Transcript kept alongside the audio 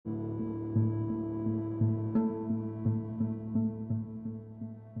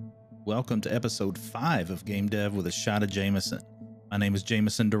welcome to episode 5 of Game Dev with a Shot of Jameson. My name is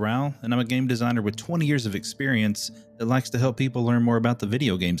Jameson Doral, and I'm a game designer with 20 years of experience that likes to help people learn more about the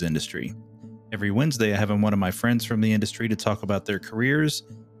video games industry. Every Wednesday, I have one of my friends from the industry to talk about their careers,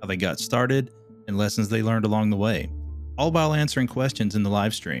 how they got started, and lessons they learned along the way, all while answering questions in the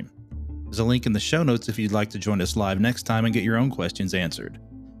live stream. There's a link in the show notes if you'd like to join us live next time and get your own questions answered.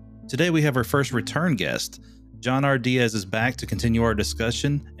 Today, we have our first return guest. John R. Diaz is back to continue our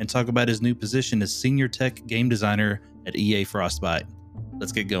discussion and talk about his new position as Senior Tech Game Designer at EA Frostbite.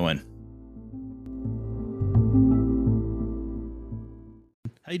 Let's get going.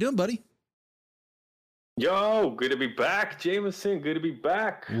 How you doing, buddy? Yo, good to be back, Jameson. Good to be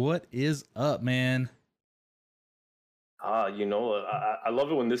back. What is up, man? I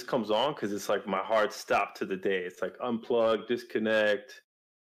love it when this comes on because it's like my hard stop to the day. It's like unplug, disconnect,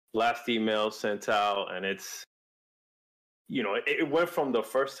 last email sent out, and it's, it went from the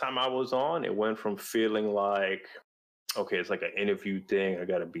first time I was on, it went from feeling like, okay, it's like an interview thing. I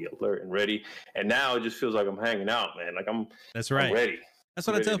got to be alert and ready. And now it just feels like I'm hanging out, man. Like That's right. I'm ready. That's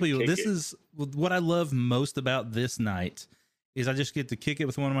what I tell people. This is what I love most about this night is I just get to kick it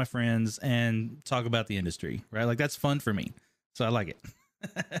with one of my friends and talk about the industry, right? Like that's fun for me. So I like it.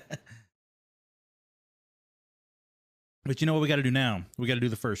 But you know what we got to do now? We got to do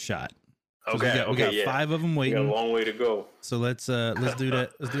the first shot. Okay. We got 5 of them waiting. We got a long way to go. So let's do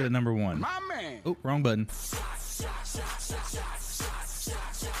that. Let's do it at number 1. My man. Oh, wrong button.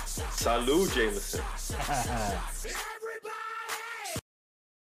 Salud, Jameson.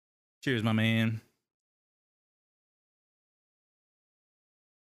 Cheers, my man.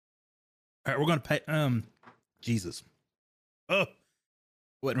 All right, we're gonna pay. Jesus. Oh,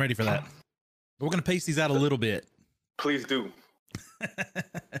 wasn't ready for that. We're gonna pace these out a little bit. Please do.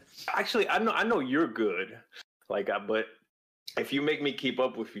 Actually, I know you're good, but if you make me keep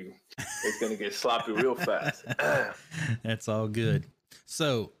up with you, it's gonna get sloppy real fast. That's all good.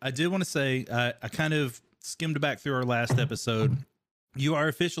 So I did want to say I kind of skimmed back through our last episode. You are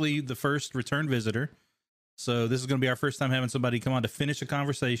officially the first return visitor, so this is going to be our first time having somebody come on to finish a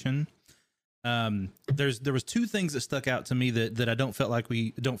conversation. There was 2 things that stuck out to me that I don't feel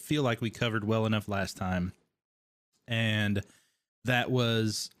like we covered well enough last time. And that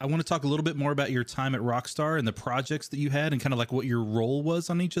was, I want to talk a little bit more about your time at Rockstar and the projects that you had and kind of like what your role was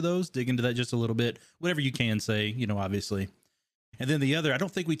on each of those. Dig into that just a little bit, whatever you can say, obviously. And then the other, I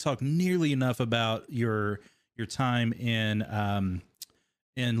don't think we talked nearly enough about your time in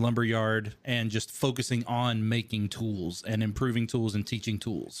Lumberyard and just focusing on making tools and improving tools and teaching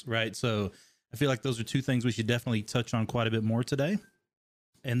tools, right? So I feel like those are 2 things we should definitely touch on quite a bit more today.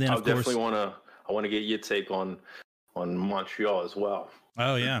 And then I want to get your take on Montreal as well.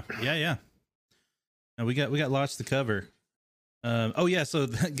 Oh yeah. And we got lots to cover. So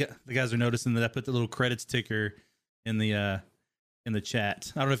the guys are noticing that I put the little credits ticker in the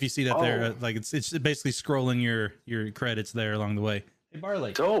chat. I don't know if you see that there. Like it's basically scrolling your credits there along the way. Hey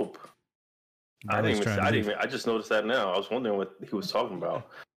Barley. Dope. I just noticed that now. I was wondering what he was talking about.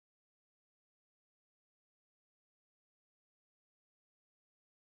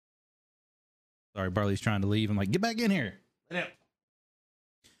 Sorry, Barley's trying to leave. I'm like, get back in here.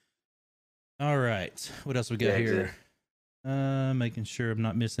 All right. What else we got here? Making sure I'm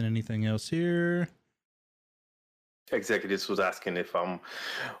not missing anything else here. Executives was asking if I'm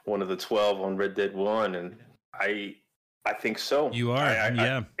one of the 12 on Red Dead 1, and I think so. You are.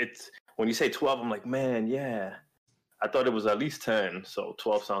 Yeah. It's when you say 12, I'm like, man, yeah. I thought it was at least 10, so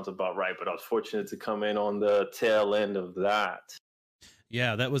 12 sounds about right. But I was fortunate to come in on the tail end of that.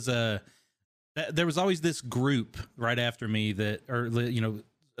 Yeah, that was there was always this group right after me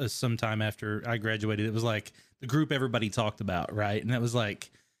sometime after I graduated. It was like the group everybody talked about, right? And that was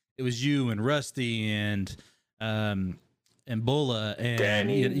like it was you and Rusty and Bulla and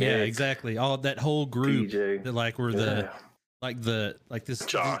Danny, Nick, exactly. All that whole group DJ. that like were this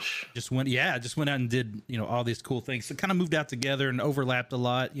Josh just went out and did, all these cool things. So it kind of moved out together and overlapped a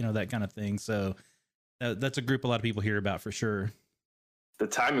lot, that kind of thing. So that's a group a lot of people hear about for sure. The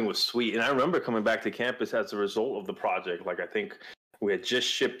timing was sweet. And I remember coming back to campus as a result of the project. Like I think we had just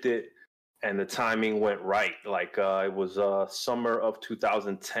shipped it and the timing went right. Like it was summer of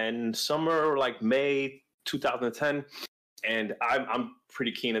 2010, May 2010. And I'm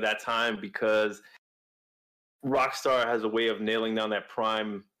pretty keen at that time because Rockstar has a way of nailing down that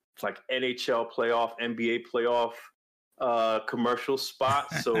prime, like NHL playoff, NBA playoff commercial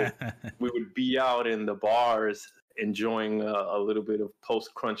spot. So we would be out in the bars enjoying a little bit of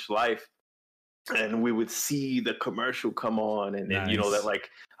post-crunch life. And we would see the commercial come on and that like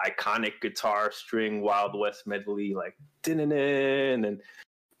iconic guitar string Wild West medley, like din and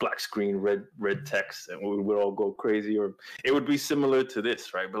black screen, red text, and we would all go crazy. Or it would be similar to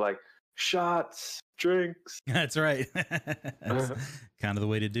this, right? But like shots, drinks. That's right. That's kind of the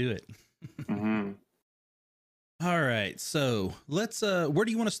way to do it. Mm-hmm. All right, so let's. Where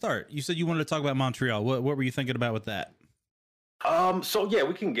do you want to start? You said you wanted to talk about Montreal. What were you thinking about with that? So yeah,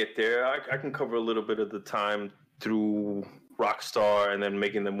 we can get there. I can cover a little bit of the time through Rockstar and then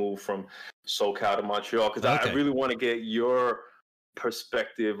making the move from SoCal to Montreal, because I really want to get your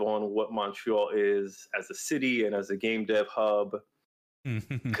perspective on what Montreal is as a city and as a game dev hub.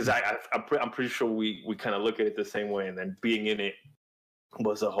 Because I'm pretty sure we kind of look at it the same way, and then being in it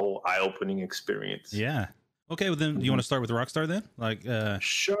was a whole eye-opening experience. Yeah. Okay, well then, do you want to start with Rockstar then? Like,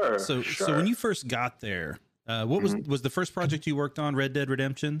 sure. So when you first got there, what was the first project you worked on? Red Dead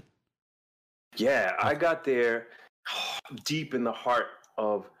Redemption? Yeah, I got there deep in the heart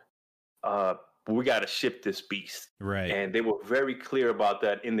of we got to ship this beast, right? And they were very clear about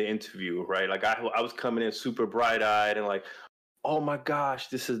that in the interview, right? Like I was coming in super bright-eyed and like, oh my gosh,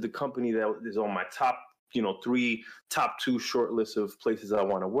 this is the company that is on my top 2 shortlist of places I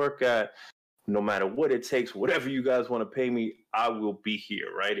want to work at. No matter what it takes, whatever you guys want to pay me, I will be here,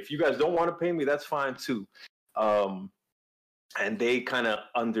 right? If you guys don't want to pay me, that's fine too. And they kind of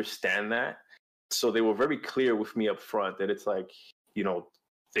understand that. So they were very clear with me up front that it's like, we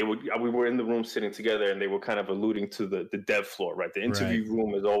were in the room sitting together and they were kind of alluding to the dev floor, right? The interview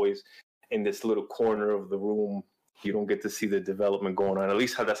room is always in this little corner of the room. You don't get to see the development going on. At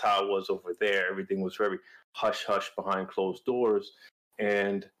least that's how it was over there. Everything was very hush hush behind closed doors.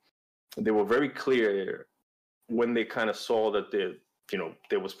 And they were very clear when they kind of saw that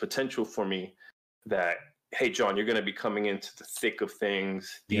there was potential for me, that, hey, John, you're going to be coming into the thick of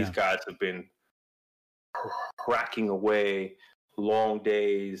things. These guys have been cracking away, long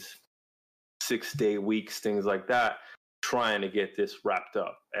days, 6-day weeks, things like that, trying to get this wrapped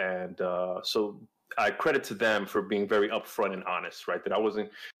up. And so I credit to them for being very upfront and honest, right? That I wasn't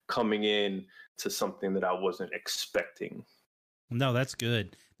coming in to something that I wasn't expecting. No, that's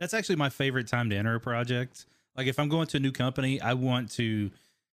good. That's actually my favorite time to enter a project. Like if I'm going to a new company, I want to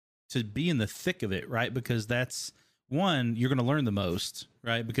be in the thick of it, right? Because that's one, you're going to learn the most,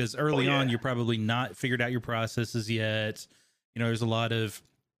 right? Because early on, you're probably not figured out your processes yet. There's a lot of,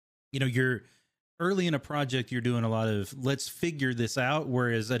 you're early in a project, you're doing a lot of, let's figure this out.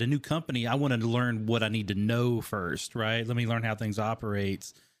 Whereas at a new company, I wanted to learn what I need to know first, right? Let me learn how things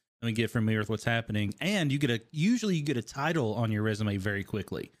operate. Let me get familiar with what's happening. And usually you get a title on your resume very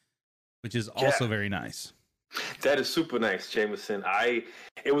quickly, which is also very nice. That is super nice, Jameson.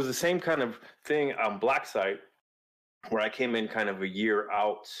 It was the same kind of thing on Blacksite, where I came in kind of a year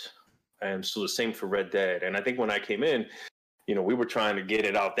out. And so the same for Red Dead. And I think when I came in, we were trying to get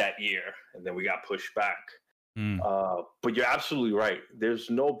it out that year, and then we got pushed back. But you're absolutely right. There's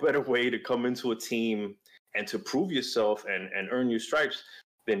no better way to come into a team and to prove yourself and earn your stripes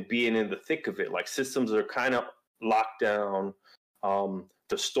than being in the thick of it. Like systems are kind of locked down.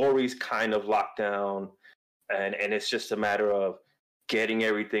 The story's kind of locked down. And it's just a matter of getting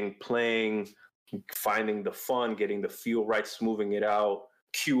everything playing, finding the fun, getting the feel right, smoothing it out.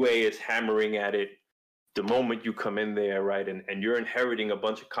 QA is hammering at it the moment you come in there, right? And you're inheriting a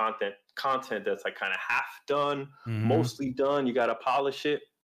bunch of content that's like kind of half done, mostly done. You got to polish it.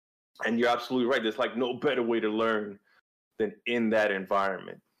 And you're absolutely right. There's like no better way to learn than in that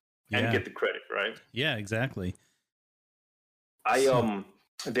environment and get the credit, right? Yeah, exactly.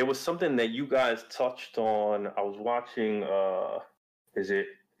 There was something that you guys touched on. I was watching, is it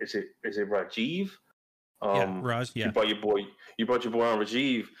Rajiv? Raj, yeah. You brought your boy on,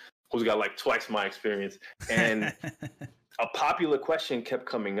 Rajiv, who's got like twice my experience. And a popular question kept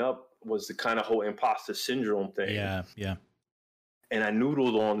coming up was the kind of whole imposter syndrome thing. Yeah. And I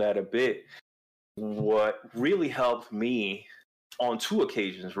noodled on that a bit. What really helped me on 2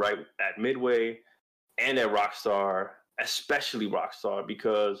 occasions, right, at Midway and at Rockstar, especially Rockstar,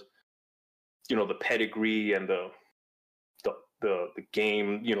 because the pedigree and the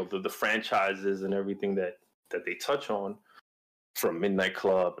game, the franchises and everything that they touch on, from Midnight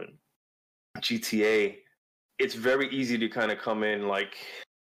Club and GTA, it's very easy to kind of come in like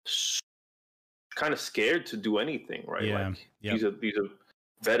kind of scared to do anything, right? These are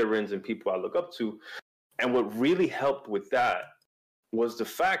veterans and people I look up to. And what really helped with that was the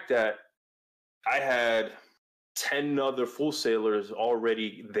fact that I had 10 other Full Sailors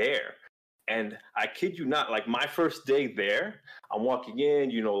already there. And I kid you not, like my first day there, I'm walking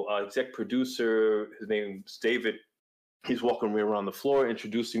in, exec producer, his name's David. He's walking me around the floor,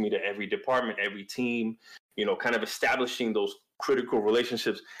 introducing me to every department, every team, kind of establishing those critical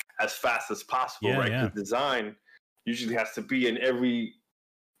relationships as fast as possible, right? Because design usually has to be in every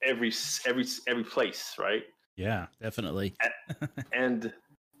every place, right? Yeah, definitely. And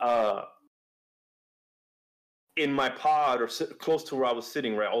in my pod or close to where I was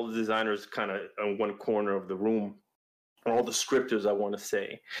sitting, right, all the designers kind of in one corner of the room, all the scripters, I want to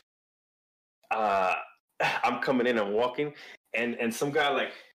say. I'm coming in, I'm walking, and some guy,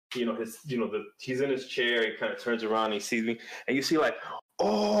 like, he's in his chair, he kind of turns around and he sees me, and you see, like,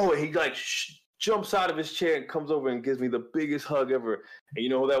 oh, he like jumps out of his chair and comes over and gives me the biggest hug ever. And you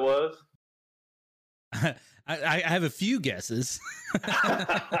know who that was? I have a few guesses.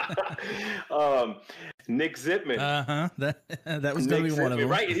 Nick Zipman. That was going to be one of them,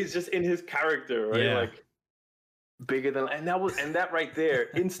 right? He's just in his character, right? Yeah. Like bigger than, and that right there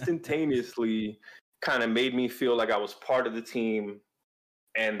instantaneously kind of made me feel like I was part of the team,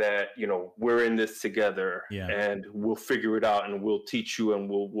 and that we're in this together, and we'll figure it out, and we'll teach you, and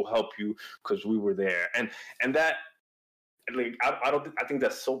we'll help you because we were there, and that, like, I think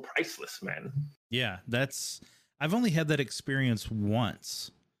that's so priceless, man. Yeah, I've only had that experience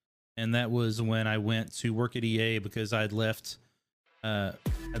once, and that was when I went to work at EA because I'd left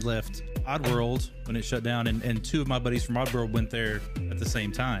Oddworld when it shut down, and two of my buddies from Oddworld went there at the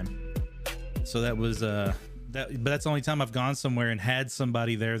same time. So that was but that's the only time I've gone somewhere and had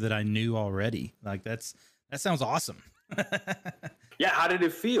somebody there that I knew already. Like that sounds awesome. Yeah, how did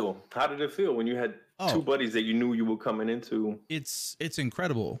it feel? How did it feel when you had two buddies that you knew you were coming into? It's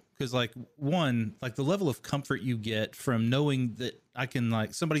incredible because, like, one, like the level of comfort you get from knowing that I can,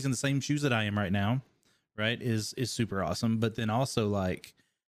 like, somebody's in the same shoes that I am right now, right, is super awesome. But then also, like,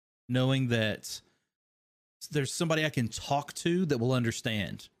 knowing that there's somebody I can talk to that will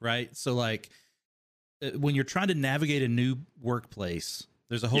understand, right? So, like, when you're trying to navigate a new workplace,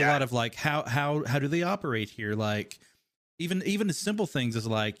 there's a whole lot of, like, how do they operate here? Like, even the simple things is,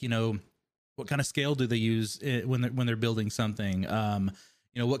 like, what kind of scale do they use when they're building something?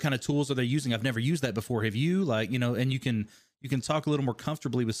 What kind of tools are they using? I've never used that before. Have you? Like, and you can talk a little more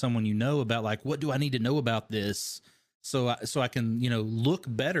comfortably with someone about, like, what do I need to know about this so I can look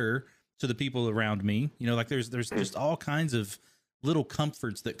better to the people around me. Like there's just all kinds of little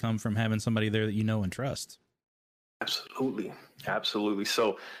comforts that come from having somebody there that you know and trust. Absolutely.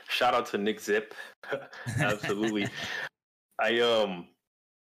 So shout out to Nick Zip. Absolutely. I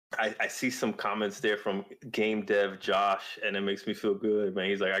see some comments there from Game Dev Josh, and it makes me feel good, man.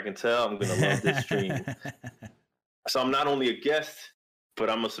 He's like, I can tell I'm gonna love this stream. So I'm not only a guest, but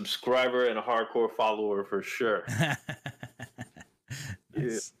I'm a subscriber and a hardcore follower for sure.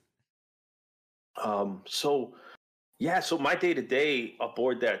 Nice. So my day to day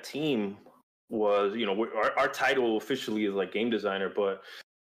aboard that team was, our title officially is like game designer, but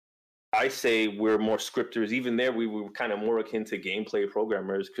I say we're more scripters. Even there, we were kind of more akin to gameplay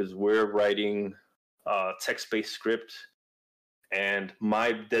programmers because we're writing text-based script. And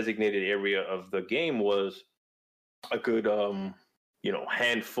my designated area of the game was a good,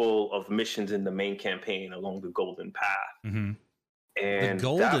 handful of missions in the main campaign along the Golden Path. Mm-hmm. And the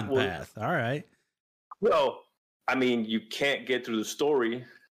Golden Path. All right. Well, I mean, you can't get through the story.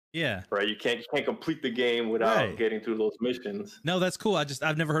 Yeah. Right. You can't complete the game without getting through those missions. No, that's cool.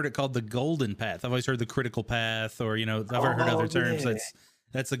 I've never heard it called the Golden Path. I've always heard the Critical Path, or I've heard other terms.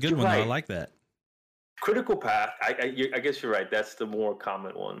 That's a good one. Right. Though. I like that. Critical Path. I guess you're right. That's the more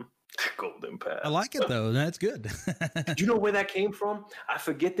common one. Golden Path. I like it though. That's good. Do you know where that came from? I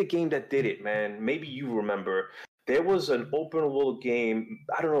forget the game that did it, man. Maybe you remember. There was an open world game.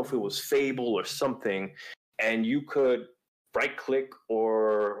 I don't know if it was Fable or something, and you could right click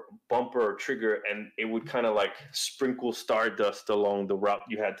or bumper or trigger, and it would kind of like sprinkle stardust along the route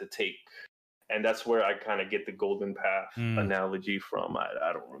you had to take. And that's where I kind of get the Golden Path analogy from.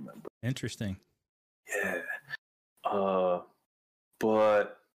 I don't remember. Interesting. Yeah.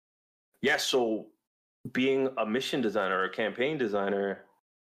 But yeah, so being a mission designer or a campaign designer,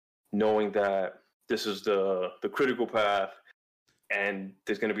 knowing that this is the critical path and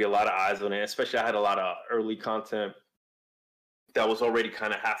there's going to be a lot of eyes on it, especially I had a lot of early content that was already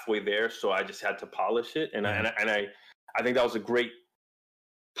kind of halfway there, so I just had to polish it, and I think that was a great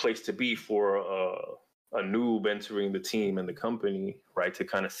place to be for a noob entering the team and the company, right? To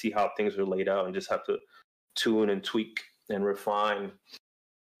kind of see how things are laid out and just have to tune and tweak and refine.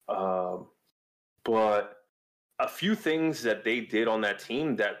 But a few things that they did on that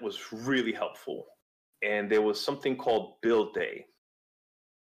team that was really helpful, and there was something called Build Day,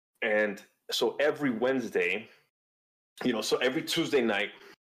 and so every Wednesday. So every Tuesday night,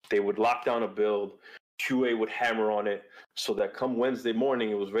 they would lock down a build, QA would hammer on it, so that come Wednesday morning,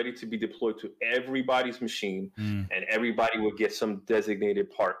 it was ready to be deployed to everybody's machine, and everybody would get some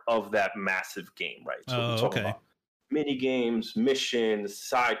designated part of that massive game, right? So okay. mini games, missions,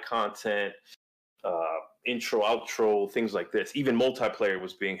 side content, intro, outro, things like this. Even multiplayer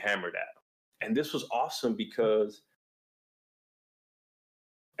was being hammered at, and this was awesome because,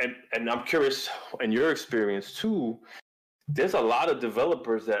 and I'm curious, in your experience too, there's a lot of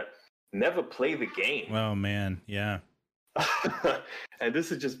developers that never play the game. Oh man, yeah. And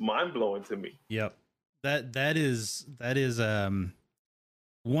this is just mind blowing to me. Yep. That is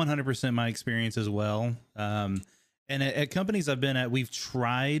 100% my experience as well. And at companies I've been at, we've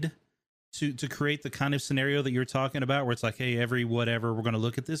tried to create the kind of scenario that you're talking about, where it's like, hey, every whatever, we're going to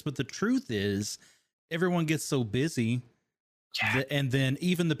look at this. But the truth is, everyone gets so busy. Yeah. And then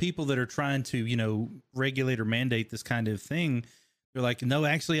even the people that are trying to, you know, regulate or mandate this kind of thing, they're like, no,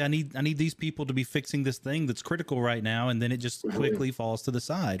 actually, I need these people to be fixing this thing that's critical right now. And then it just quickly falls to the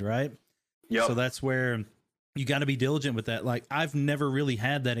side. Right. Yep. So that's where you got to be diligent with that. Like, I've never really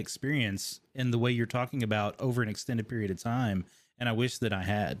had that experience in the way you're talking about over an extended period of time. And I wish that I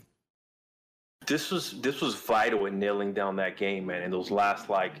had. This was vital in nailing down that game, man. In those last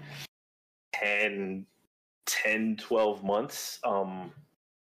like 10, 12 months,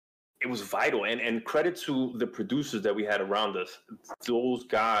 it was vital. And credit to the producers that we had around us. Those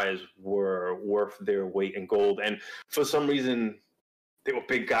guys were worth their weight in gold. And for some reason, they were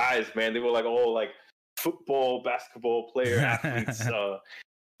big guys, man. They were like all like football, basketball player athletes.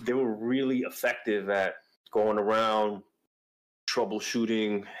 They were really effective at going around,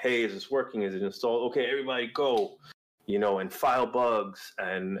 troubleshooting. Hey, is this working? Is it installed? Okay, everybody go. You know, and file bugs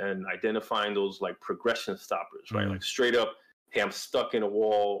and identifying those like progression stoppers, right? Like straight up, hey, I'm stuck in a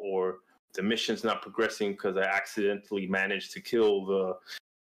wall, or the mission's not progressing because I accidentally managed to kill the,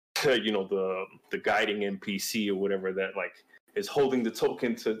 you know, the guiding NPC or whatever that like is holding the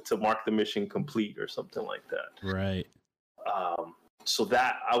token to mark the mission complete or something like that. Right. So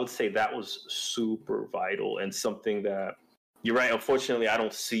that, I would say that was super vital and something that, you're right, unfortunately, I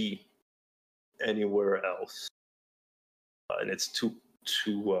don't see anywhere else. And it's too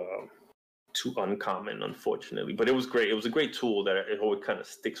uncommon, unfortunately. But it was great. It was a great tool that it always kind of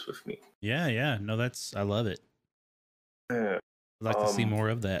sticks with me. Yeah. No, I love it. I'd like to see more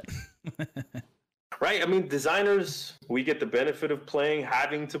of that. Right. I mean, designers, we get the benefit of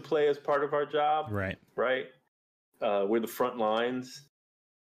having to play as part of our job. Right. Right. We're the front lines.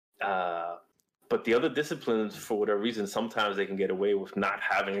 But the other disciplines, for whatever reason, sometimes they can get away with not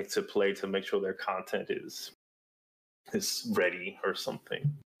having to play to make sure their content is ready or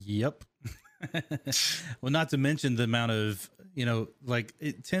something. Yep. Well, not to mention the amount of, you know, like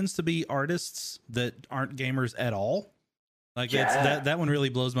it tends to be artists that aren't gamers at all. Like that one really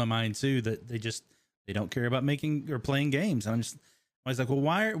blows my mind too, that they don't care about making or playing games. And I was like, well,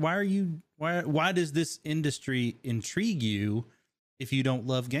 why does this industry intrigue you if you don't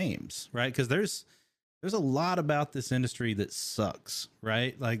love games? Right. Cause there's a lot about this industry that sucks,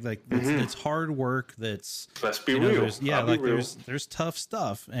 right? Like it's hard work. Let's be real. There's tough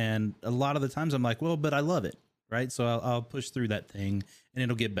stuff. And a lot of the times I'm like, well, but I love it. Right. So I'll push through that thing and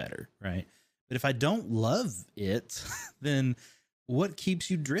it'll get better. Right. But if I don't love it, then what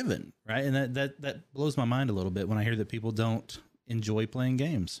keeps you driven? Right. And that blows my mind a little bit when I hear that people don't enjoy playing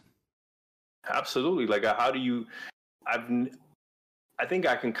games. Absolutely. Like, how do you, I think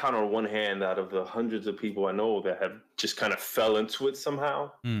I can count on one hand out of the hundreds of people I know that have just kind of fell into it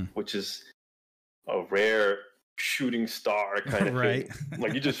somehow, which is a rare shooting star kind of right. thing.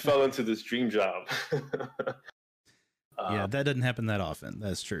 Like, you just fell into this dream job. Yeah, that doesn't happen that often.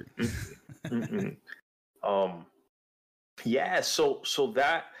 That's true. Yeah, so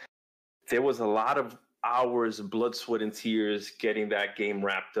that there was a lot of hours of blood, sweat, and tears getting that game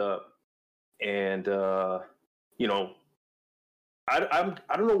wrapped up, and you know, I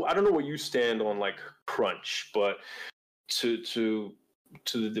don't know where you stand on like crunch, but to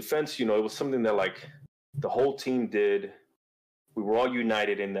the defense, you know, it was something that like the whole team did. We were all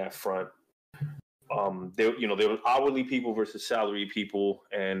united in that front. There were hourly people versus salary people,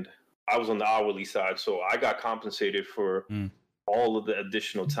 and I was on the hourly side, so I got compensated for all of the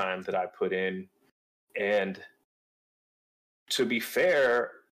additional time that I put in. And to be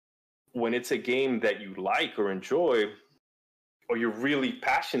fair, when it's a game that you like or enjoy, or you're really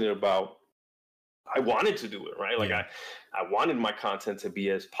passionate about, I wanted to do it, right? Like I wanted my content to be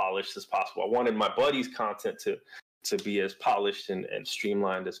as polished as possible. I wanted my buddies' content to be as polished and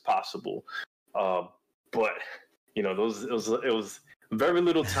streamlined as possible. But you know, it was very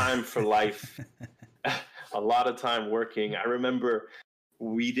little time for life, a lot of time working. I remember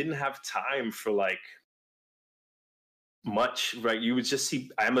we didn't have time for like much, right? You would just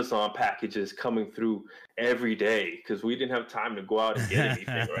see Amazon packages coming through every day because we didn't have time to go out and get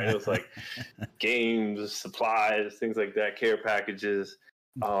anything, right? It was like games, supplies, things like that, care packages,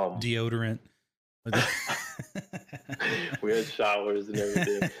 deodorant. We had showers and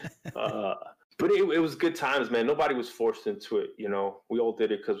everything. But it was good times, man. Nobody was forced into it. You know, we all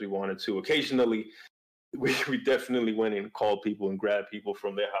did it because we wanted to. Occasionally, we definitely went and called people and grabbed people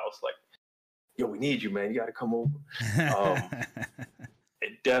from their house, like, yo, we need you, man. You got to come over.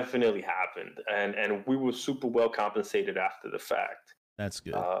 It definitely happened. And we were super well compensated after the fact. That's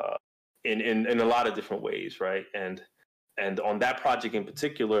good. In a lot of different ways, right? And on that project in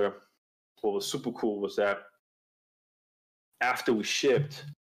particular, what was super cool was that after we shipped,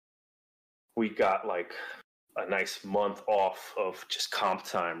 we got like a nice month off of just comp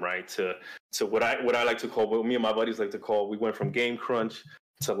time, right? To what I like to call, what me and my buddies like to call, we went from game crunch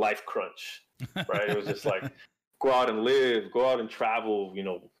to life crunch, right? It was just like go out and live, go out and travel, you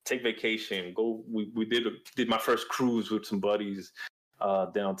know, take vacation, go. We did my first cruise with some buddies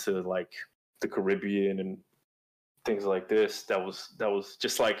down to like the Caribbean and things like this. That was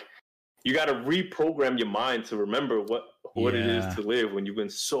just like, you got to reprogram your mind to remember what it is to live when you've been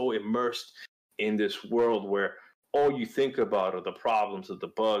so immersed in this world where all you think about are the problems, or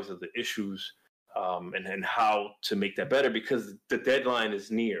the bugs, or the issues, and how to make that better because the deadline is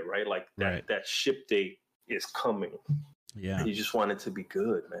near, right? Like that ship date is coming. Yeah. And you just want it to be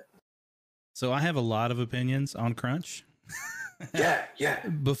good, man. So I have a lot of opinions on crunch. Yeah.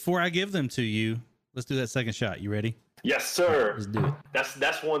 Before I give them to you, let's do that second shot. You ready? Yes, sir. Let's do it.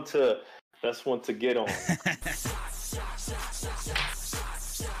 That's one to get on.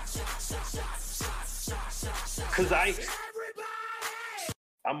 Cause I'm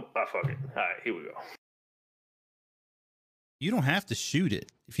fuck it. All right, here we go. You don't have to shoot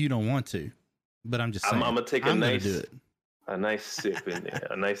it if you don't want to, but I'm just saying. I'm gonna take a nice sip in there,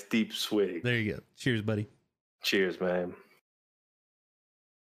 a nice deep swig. There you go. Cheers, buddy. Cheers, man.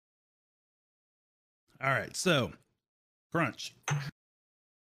 All right, so crunch.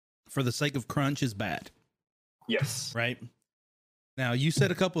 For the sake of crunch is bad. Yes. Right? Now, you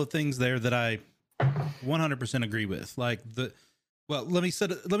said a couple of things there that I 100% agree with. Like let me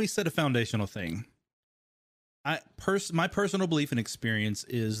set a foundational thing. My personal belief and experience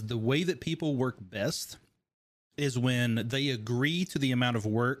is the way that people work best is when they agree to the amount of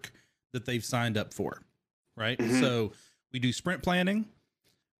work that they've signed up for. Right? Mm-hmm. So we do sprint planning.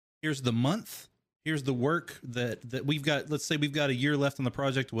 Here's the month. Here's the work that we've got. Let's say we've got a year left on the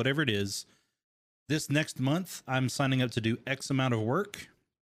project, whatever it is. This next month, I'm signing up to do X amount of work.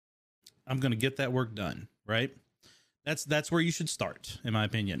 I'm going to get that work done, right? That's where you should start, in my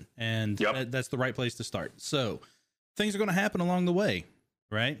opinion. And that's the right place to start. So things are going to happen along the way,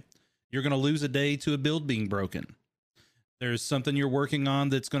 right? You're going to lose a day to a build being broken. There's something you're working on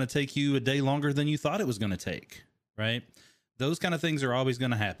that's going to take you a day longer than you thought it was going to take, right? Those kind of things are always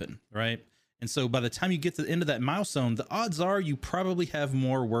going to happen, right? And so by the time you get to the end of that milestone, the odds are you probably have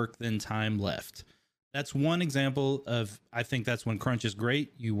more work than time left. That's one example of, I think that's when crunch is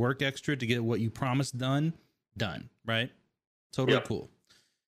great. You work extra to get what you promised done, right? Totally cool.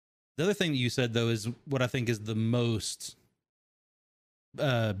 The other thing that you said, though, is what I think is the most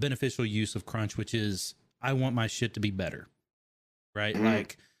beneficial use of crunch, which is I want my shit to be better, right? Mm-hmm.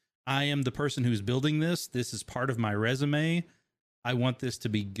 Like, I am the person who's building this. This is part of my resume. I want this to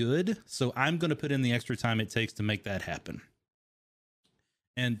be good, so I'm going to put in the extra time it takes to make that happen.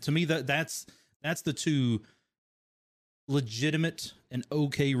 And to me, that's the two legitimate and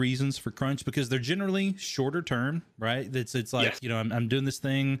okay reasons for crunch, because they're generally shorter term, right? It's like, you know, I'm doing this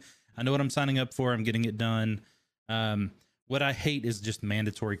thing. I know what I'm signing up for. I'm getting it done. What I hate is just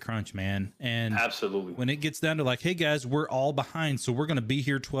mandatory crunch, man. And absolutely, when it gets down to like, hey guys, we're all behind, so we're going to be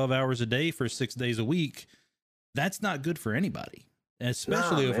here 12 hours a day for 6 days a week. That's not good for anybody,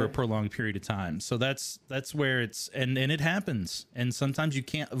 especially over a prolonged period of time. So that's where it's, and it happens. And sometimes you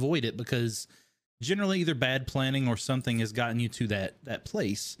can't avoid it because generally either bad planning or something has gotten you to that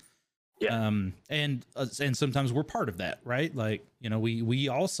place. Yeah. And sometimes we're part of that, right? Like, you know, we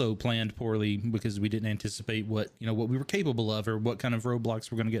also planned poorly because we didn't anticipate what we were capable of or what kind of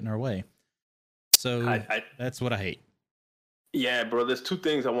roadblocks were going to get in our way. So that's what I hate. Yeah, bro. There's two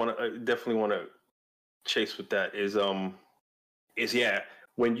things I definitely want to chase with that is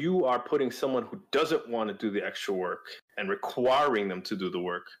when you are putting someone who doesn't want to do the extra work and requiring them to do the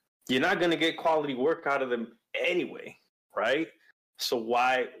work, you're not going to get quality work out of them anyway, right? So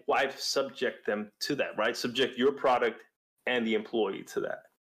why subject them to that, right? Subject your product and the employee to that.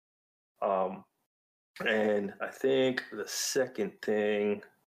 And I think the second thing,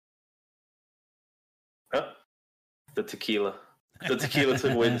 The tequila. The tequila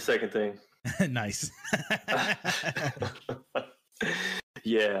took away the second thing. Nice.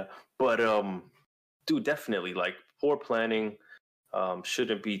 Yeah, but dude, definitely like poor planning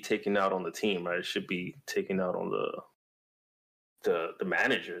shouldn't be taken out on the team, right? It should be taken out on the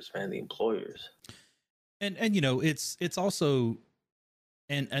managers, man, the employers. And you know, it's also,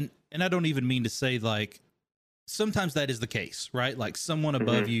 and I don't even mean to say like sometimes that is the case, right? Like someone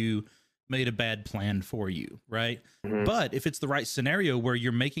above you made a bad plan for you, right? But if it's the right scenario where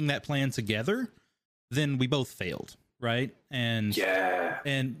you're making that plan together, then we both failed, right? And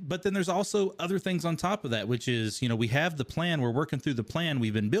but then there's also other things on top of that, which is, you know, we have the plan, we're working through the plan,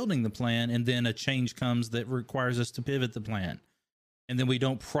 we've been building the plan, and then a change comes that requires us to pivot the plan. And then we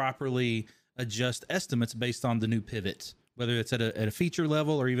don't properly adjust estimates based on the new pivot, whether it's at a feature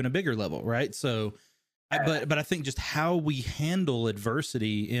level or even a bigger level, right? So but I think just how we handle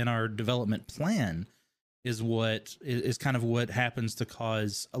adversity in our development plan is what is kind of what happens to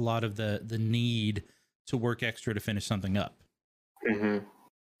cause a lot of the need to work extra to finish something up.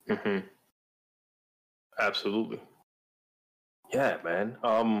 Absolutely. Yeah, man.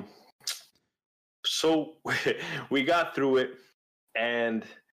 So we got through it, and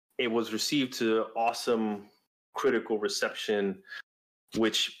it was received to awesome critical reception,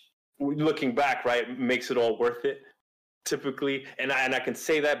 which, looking back, right, makes it all worth it typically. And I can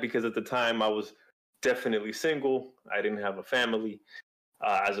say that because at the time I was definitely single. I didn't have a family,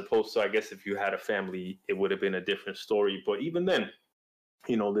 as opposed to, I guess, if you had a family, it would have been a different story. But even then,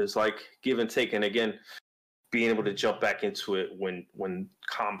 you know, there's like give and take. And again, being able to jump back into it when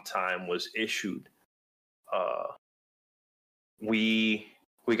comp time was issued, we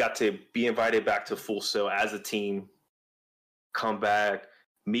got to be invited back to Full Sail as a team, come back,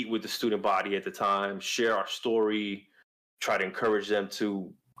 meet with the student body at the time, share our story, try to encourage them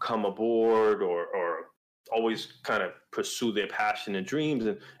to come aboard or always kind of pursue their passion and dreams,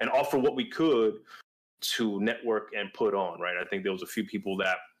 and offer what we could to network and put on, right? I think there was a few people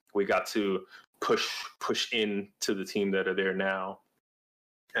that we got to push in to the team that are there now.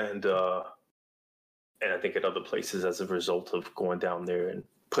 And I think at other places as a result of going down there and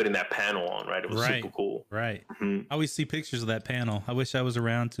putting that panel on, right? It was super cool. Right. I always see pictures of that panel. I wish I was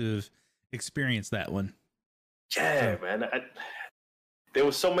around to have experienced that one. Yeah, man. There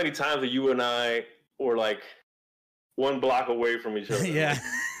was so many times that you and I were like one block away from each other. Yeah.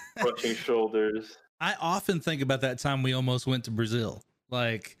 Brushing shoulders. I often think about that time we almost went to Brazil.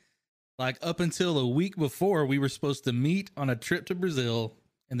 Like up until a week before, we were supposed to meet on a trip to Brazil,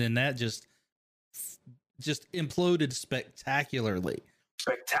 and then that just imploded spectacularly.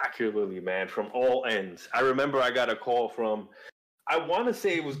 Spectacularly, man, from all ends. I remember I got a call from, I want to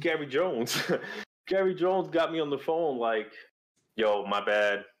say it was Gary Jones. Gary Jones got me on the phone like, yo, my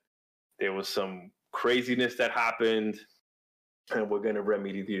bad. There was some craziness that happened, and we're going to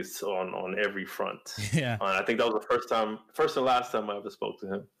remedy this on every front. Yeah. And I think that was the first and last time I ever spoke to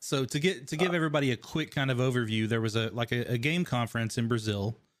him. So to give everybody a quick kind of overview, there was a game conference in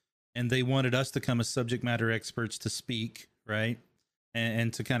Brazil, and they wanted us to come as subject matter experts to speak, right?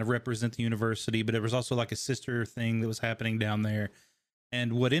 And to kind of represent the university, but it was also like a sister thing that was happening down there.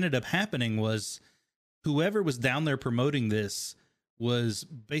 And what ended up happening was whoever was down there promoting this was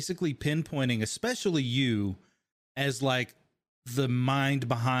basically pinpointing, especially you, as like the mind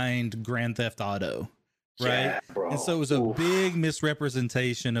behind Grand Theft Auto, right? Yeah, bro. And so it was a big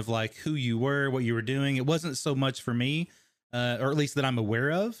misrepresentation of like who you were, what you were doing. It wasn't so much for me, or at least that I'm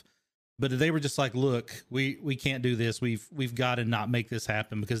aware of. But they were just like, look, we can't do this. We've got to not make this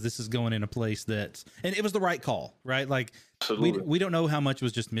happen because this is going in a place that, and it was the right call, right? Like we don't know how much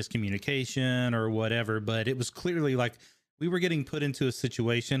was just miscommunication or whatever, but it was clearly like we were getting put into a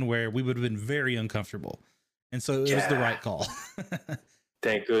situation where we would have been very uncomfortable. And so it was the right call.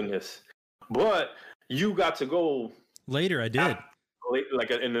 Thank goodness. But you got to go later. I did. Like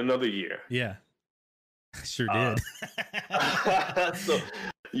in another year. Yeah, I sure did. So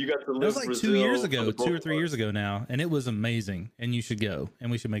you got to live. It was like Brazil 2 years ago, 2 or 3 years ago now, and it was amazing. And you should go, and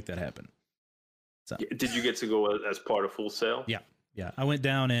we should make that happen. So, did you get to go as part of Full Sail? Yeah. I went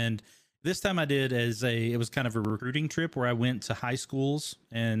down, and this time I did it was kind of a recruiting trip where I went to high schools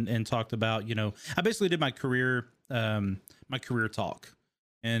and talked about, you know, I basically did my career talk,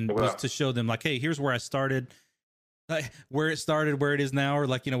 and was to show them like, hey, here's where I started. Where it started, where it is now, or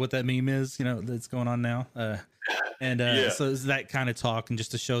like, you know, what that meme is, you know, that's going on now. So it's that kind of talk, and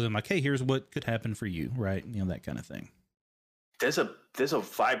just to show them like, hey, here's what could happen for you, right? You know, that kind of thing. There's a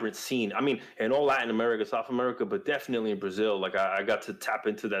vibrant scene. I mean, in all Latin America, South America, but definitely in Brazil. Like I got to tap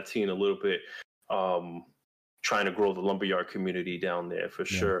into that scene a little bit, trying to grow the lumberyard community down there for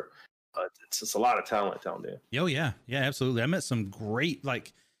sure. It's a lot of talent down there. Oh yeah, yeah, absolutely. I met some great,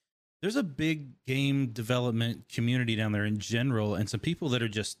 like, there's a big game development community down there in general, and some people that are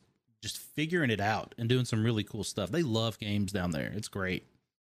just figuring it out and doing some really cool stuff. They love games down there. It's great.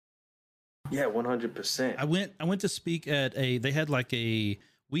 Yeah, 100%. I went to speak at they had like a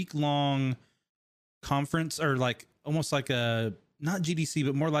week-long conference, or like almost like a, not GDC,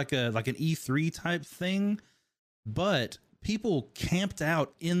 but more like an E3 type thing. But people camped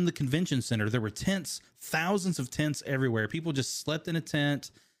out in the convention center. There were tents, thousands of tents everywhere. People just slept in a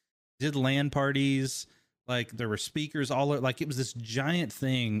tent, did LAN parties. Like there were speakers all like, it was this giant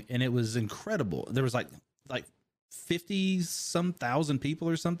thing, and it was incredible. There was like 50 some thousand people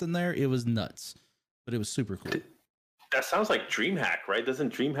or something there. It was nuts, but it was super cool. That sounds like DreamHack, right?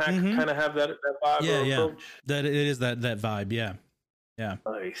 Doesn't DreamHack kind of have that vibe or approach? That it is that vibe. Yeah.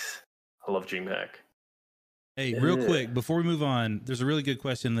 Nice. I love DreamHack. Hey, real quick before we move on, there's a really good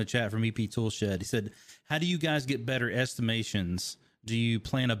question in the chat from EP Toolshed. He said, "How do you guys get better estimations? Do you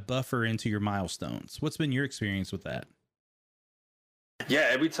plan a buffer into your milestones? What's been your experience with that?"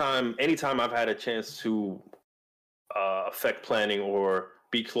 Yeah, anytime I've had a chance to affect planning or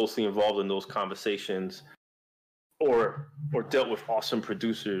be closely involved in those conversations, or dealt with awesome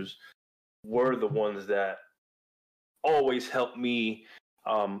producers, were the ones that always helped me,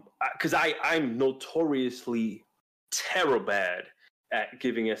 because I'm notoriously terrible bad at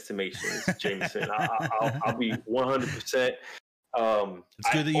giving estimations, Jameson. I'll be 100%. It's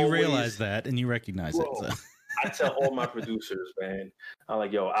good that you realize that and you recognize it. So. I tell all my producers, man, I'm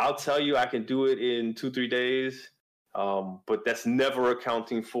like, yo, I'll tell you I can do it in 2-3 days, but that's never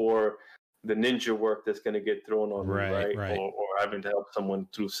accounting for the ninja work that's going to get thrown on me, right? Or having to help someone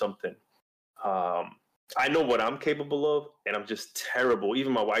through something. I know what I'm capable of, and I'm just terrible.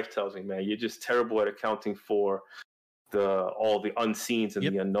 Even my wife tells me, man, you're just terrible at accounting for all the unseens and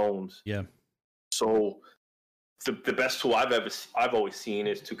the unknowns. Yeah. So the best tool I've always seen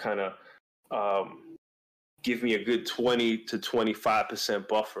is to kind of give me a good 20 to 25%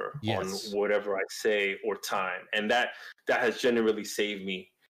 buffer on whatever I say or time, and that has generally saved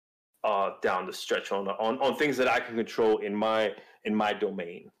me down the stretch on things that I can control in my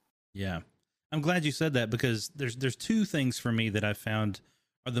domain. Yeah. I'm glad you said that, because there's two things for me that I found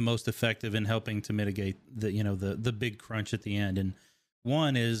are the most effective in helping to mitigate the big crunch at the end. And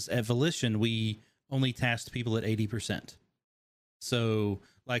one is, at Volition, we only tasked people at 80%. So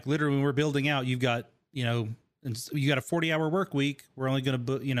like literally when we're building out, you've got, you got a 40-hour work week. We're only going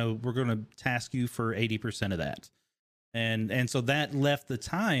to, we're going to task you for 80% of that. And so that left the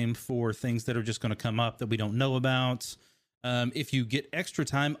time for things that are just going to come up that we don't know about. If you get extra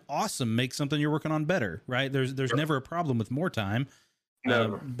time, awesome, make something you're working on better, right? There's never a problem with more time.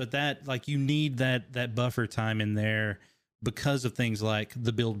 But that, like, you need that buffer time in there because of things like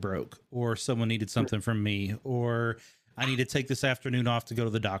the build broke, or someone needed something from me, or I need to take this afternoon off to go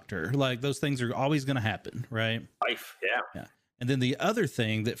to the doctor. Like, those things are always going to happen, right? Life, yeah. And then the other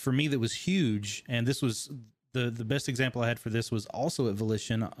thing that for me that was huge, and this was the best example I had for this was also at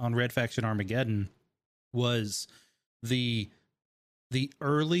Volition on Red Faction Armageddon, was the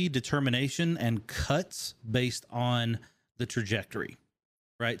early determination and cuts based on the trajectory,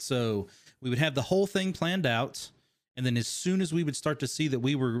 right? So we would have the whole thing planned out, and then as soon as we would start to see that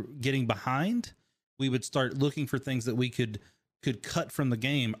we were getting behind, we would start looking for things that we could cut from the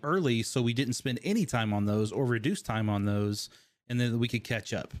game early, so we didn't spend any time on those or reduce time on those, and then we could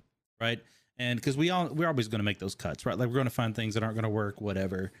catch up, right? And because we're always going to make those cuts, right? Like, we're going to find things that aren't going to work,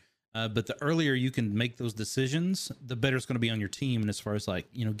 whatever. But the earlier you can make those decisions, the better it's going to be on your team. And as far as, like,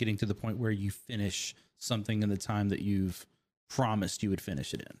 getting to the point where you finish something in the time that you've promised you would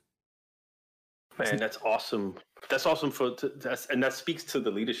finish it in. Man, that's awesome. That's awesome and that speaks to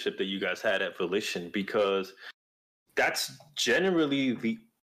the leadership that you guys had at Volition, because that's generally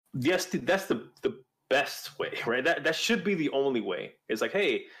that's the best way, right? That should be the only way. It's like,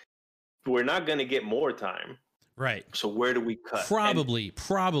 hey, we're not going to get more time. Right. So where do we cut? Probably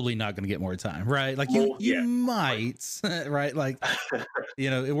not going to get more time, right? Like, you might, right? Like,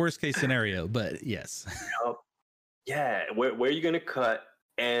 worst case scenario, but yes. Yeah. Where are you going to cut?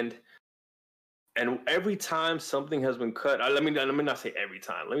 And every time something has been cut, let me not say every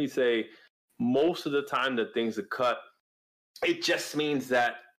time. Let me say most of the time that things are cut, it just means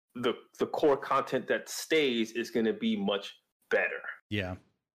that the core content that stays is going to be much better. Yeah.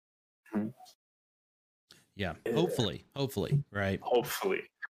 Mm-hmm. Yeah. Hopefully, right? Hopefully.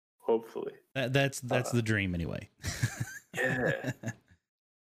 That's the dream anyway. Yeah.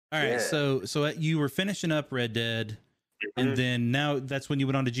 All right. Yeah. So you were finishing up Red Dead, and then now that's when you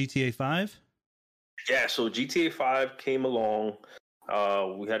went on to GTA 5? Yeah. So GTA 5 came along.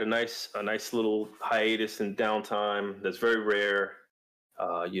 We had a nice little hiatus and downtime. That's very rare.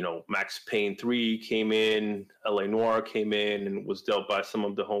 Max Payne 3 came in, LA Noire came in and was dealt by some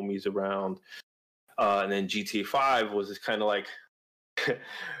of the homies around. And then GTA 5 was this kind of like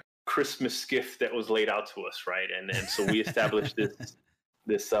Christmas gift that was laid out to us, right? And so we established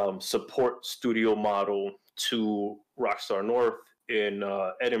this support studio model to Rockstar North in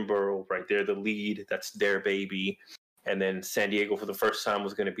Edinburgh, right? They're the lead. That's their baby. And then San Diego, for the first time,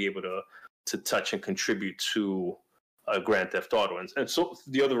 was going to be able to touch and contribute to Grand Theft Auto. And so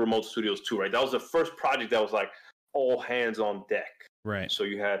the other remote studios too, right? That was the first project that was like all hands on deck. Right. So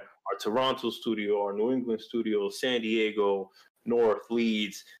you had our Toronto studio, our New England studio, San Diego, North,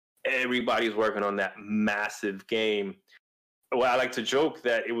 Leeds. Everybody's working on that massive game. Well, I like to joke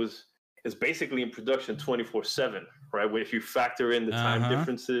that it's basically in production 24/7, right? If you factor in the time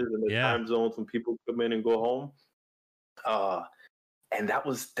differences and the time zones when people come in and go home. And that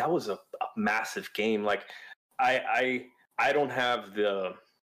was a massive game. Like I don't have the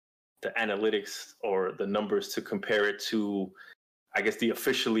analytics or the numbers to compare it to. I guess the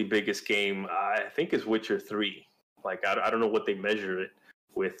officially biggest game I think is Witcher 3. Like I don't know what they measure it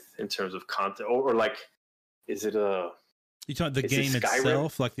with in terms of content or like, is it you talking the game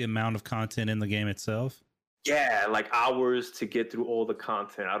itself, like the amount of content in the game itself? Yeah, like hours to get through all the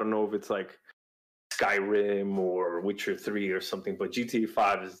content. I don't know if it's like Skyrim or Witcher 3 or something, but GTA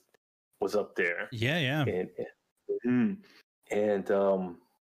 5 was up there. Yeah. And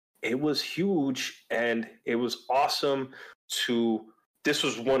it was huge, and it was awesome this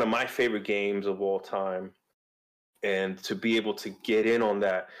was one of my favorite games of all time. And to be able to get in on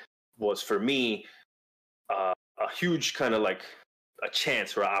that was, for me, a huge kind of like a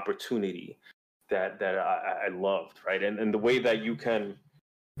chance or an opportunity that I loved, right? And the way that you can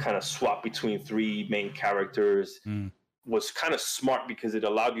kind of swap between three main characters was kind of smart because it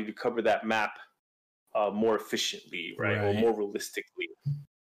allowed you to cover that map more efficiently, right? Or more realistically.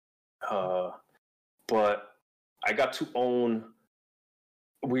 But I got to own.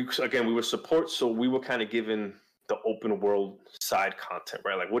 We were support, so we were kind of given the open world side content,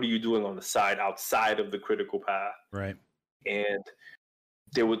 right? Like, what are you doing on the side outside of the critical path, right? And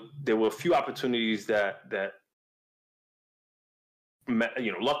there were a few opportunities that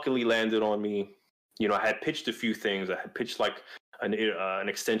luckily landed on me. I had pitched a few things. I had pitched like an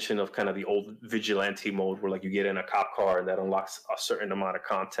extension of kind of the old vigilante mode, where like you get in a cop car and that unlocks a certain amount of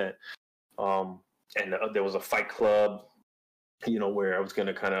content. And there was a fight club, where I was going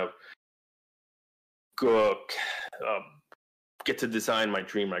to kind of go get to design my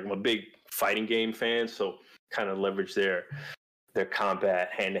dream. Like, I'm a big fighting game fan, so kind of leverage their combat,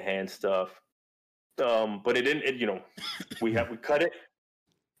 hand-to-hand stuff. But it didn't. We cut it,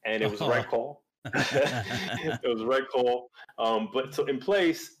 and it was the right call. It was the right call. But so in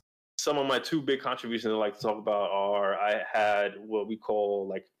place, some of my two big contributions I like to talk about are I had what we call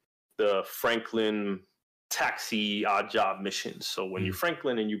like the Franklin taxi odd job missions. So when you're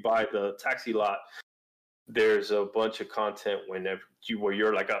Franklin and you buy the taxi lot, there's a bunch of content where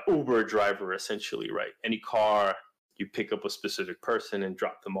you're like an Uber driver, essentially, right? Any car, you pick up a specific person and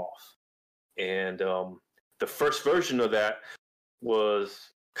drop them off. And the first version of that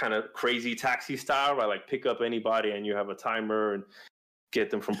was kind of crazy taxi style, right? Like, pick up anybody and you have a timer and get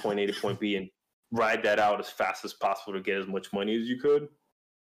them from point A to point B and ride that out as fast as possible to get as much money as you could.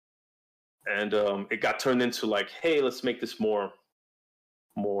 And it got turned into like, hey, let's make this more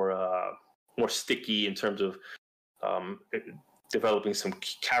sticky in terms of developing some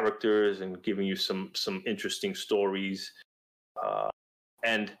characters and giving you some interesting stories.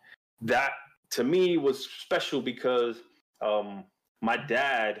 And that to me was special because my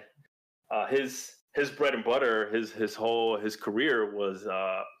dad, his bread and butter, his career was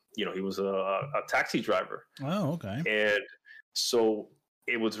he was a taxi driver. Oh, okay. And so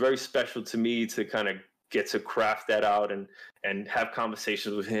it was very special to me to kind of get to craft that out and have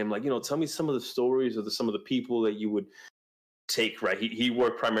conversations with him. Like, tell me some of the stories or some of the people that you would take, right? He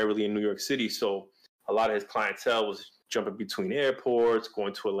worked primarily in New York City. So a lot of his clientele was jumping between airports,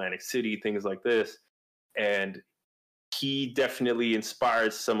 going to Atlantic City, things like this. And he definitely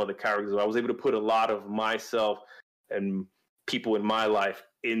inspired some of the characters. I was able to put a lot of myself and people in my life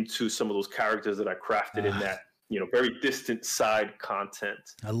into some of those characters that I crafted in that, very distant side content.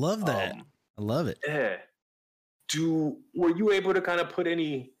 I love that. I love it. Yeah. Were you able to kind of put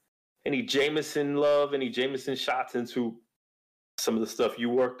any Jameson love, any Jameson shots into some of the stuff you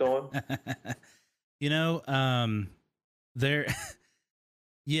worked on? There,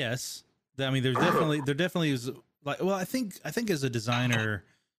 yes. I mean, there definitely is like, well, I think as a designer,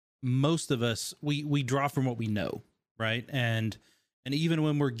 most of us, we draw from what we know. Right. And And even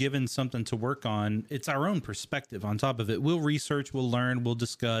when we're given something to work on, it's our own perspective on top of it. We'll research, we'll learn, we'll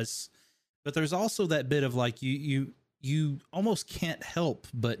discuss. But there's also that bit of like you almost can't help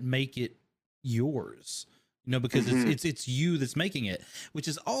but make it yours, because it's you that's making it, which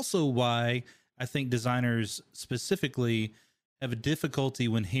is also why I think designers specifically have a difficulty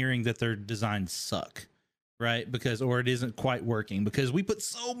when hearing that their designs suck, right? Or it isn't quite working, because we put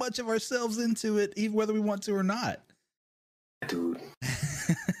so much of ourselves into it, even whether we want to or not. Dude.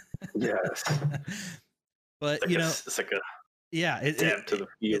 Yes. But it's like a stab to the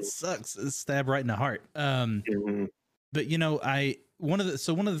field. It sucks. It's a stab right in the heart. But one of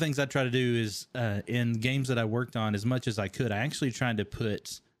the things I try to do is in games that I worked on, as much as I could, I actually tried to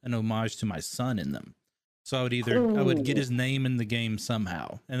put an homage to my son in them. So I would get his name in the game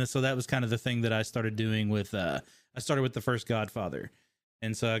somehow. And so that was kind of the thing that I started doing with, I started with the first Godfather.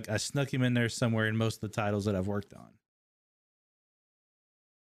 And so I snuck him in there somewhere in most of the titles that I've worked on.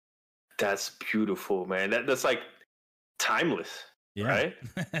 That's beautiful, man. That's like timeless, right?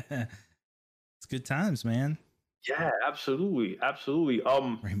 It's good times, man. Yeah, absolutely.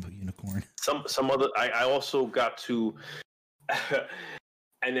 Rainbow Unicorn. Some other, I also got to,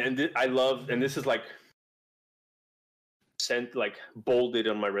 I love, and this is like bolded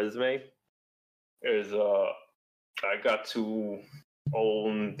on my resume, is I got to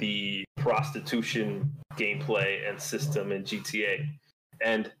own the prostitution gameplay and system in GTA,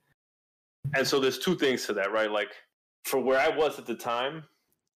 and so there's two things to that, right? Like, for where I was at the time,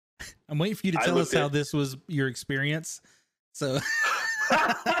 I'm waiting for you to tell us how this was your experience. So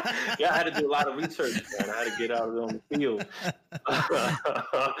yeah, I had to do a lot of research, man. I had to get out on the field.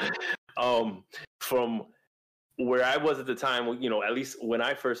 From where I was at the time, at least when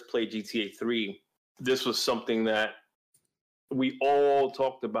I first played GTA 3, this was something that we all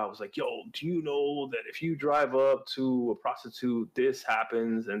talked about. It was like, yo, do you know that if you drive up to a prostitute, this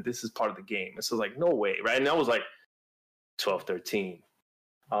happens, and this is part of the game? And so like, no way, right? And I was like 12, 13.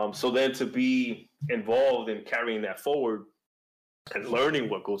 So then to be involved in carrying that forward and learning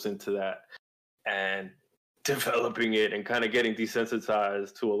what goes into that and developing it and kind of getting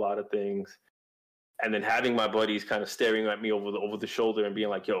desensitized to a lot of things, and then having my buddies kind of staring at me over the shoulder and being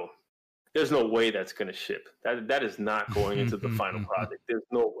like, yo, there's no way that's going to ship. That is not going into the final project. There's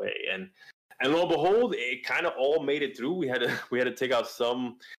no way. And lo and behold, it kind of all made it through. We had to take out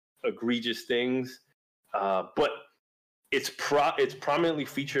some egregious things, but it's prominently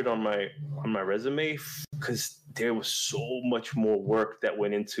featured on my resume because there was so much more work that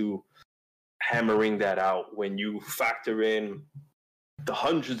went into hammering that out. When you factor in the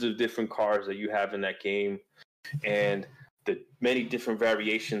hundreds of different cars that you have in that game and the many different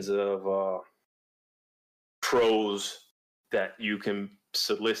variations of pros that you can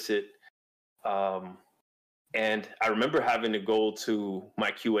solicit. And I remember having to go to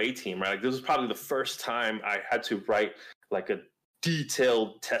my QA team, right? Like, this was probably the first time I had to write like a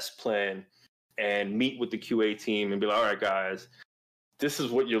detailed test plan and meet with the QA team and be like, all right, guys, this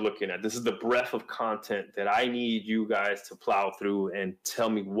is what you're looking at. This is the breadth of content that I need you guys to plow through and tell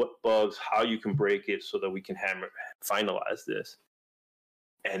me what bugs, how you can break it so that we can finalize this.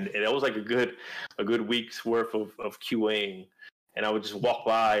 And that was like a good week's worth of QAing. And I would just walk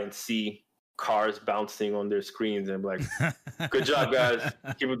by and see cars bouncing on their screens and be like, good job, guys.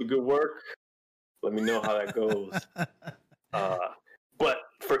 Keep up the good work. Let me know how that goes. But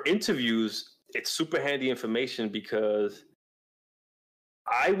for interviews, it's super handy information because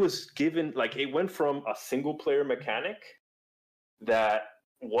I was given, like, it went from a single player mechanic that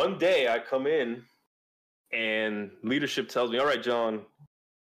one day I come in and leadership tells me, all right, John,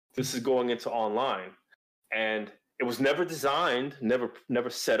 this is going into online. And it was never designed, never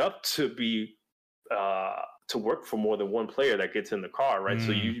set up to be, to work for more than one player that gets in the car, right?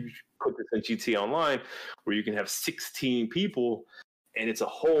 So you put this in GTA Online where you can have 16 people and it's a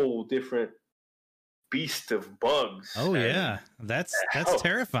whole different beast of bugs. Oh yeah, that's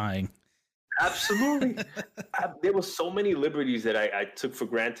terrifying. Absolutely. There was so many liberties that I took for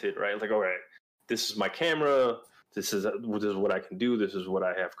granted, right? Like, all right, this is my camera, this is what I can do, this is what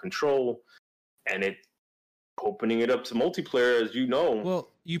I have control, and it opening it up to multiplayer, as you know. Well,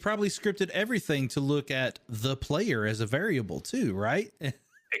 you probably scripted everything to look at the player as a variable too, right?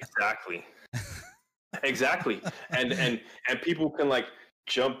 Exactly. And people can like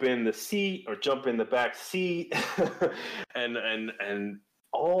jump in the seat or jump in the back seat and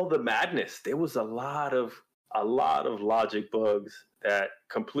all the madness. There was a lot of logic bugs that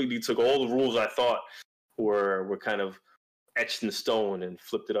completely took all the rules I thought were kind of etched in stone and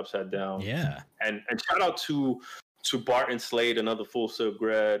flipped it upside down. Yeah. And shout out to Barton Slade, another Full Sail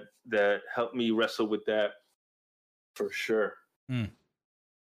grad that helped me wrestle with that for sure. Mm.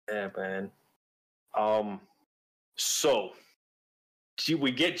 Yeah, man. So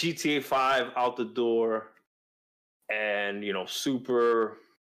we get GTA 5 out the door, and super,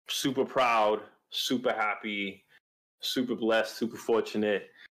 super proud, super happy, super blessed, super fortunate.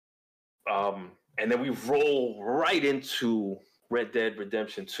 And then we roll right into Red Dead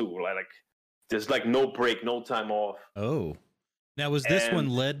Redemption 2. Like there's like no break, no time off. Oh, now was this one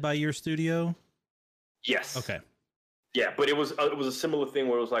led by your studio? Yes. Okay. Yeah, but it was a similar thing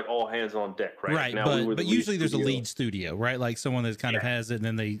where it was like all hands on deck, right? Right, Now but usually there's a lead studio, right? Like someone that kind of has it, and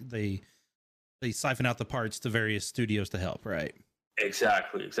then they siphon out the parts to various studios to help, right?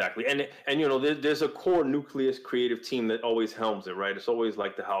 Exactly. And there's a core nucleus creative team that always helms it, right? It's always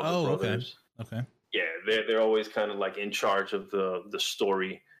like the Hauser brothers. Okay. Yeah, they're always kind of like in charge of the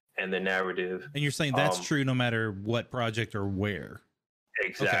story and the narrative. And you're saying that's true no matter what project or where.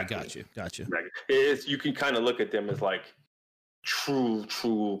 Exactly. Okay, gotcha. You can kind of look at them as like true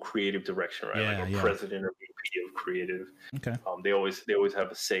creative direction, right? Yeah, like a president or VP of creative. Okay. They always have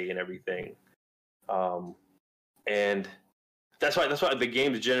a say in everything. And that's why the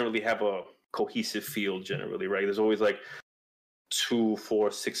games generally have a cohesive feel generally, right? There's always like 2, 4,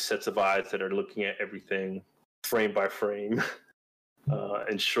 6 sets of eyes that are looking at everything frame by frame,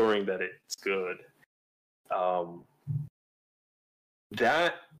 ensuring that it's good.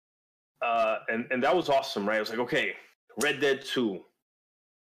 And that was awesome, right? I was like, okay, Red Dead 2.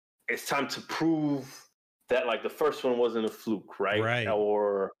 It's time to prove that like the first one wasn't a fluke, right? Right.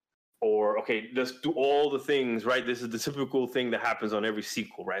 Or okay, let's do all the things, right? This is the typical thing that happens on every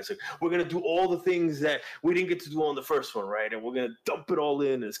sequel, right? It's like we're gonna do all the things that we didn't get to do on the first one, right? And we're gonna dump it all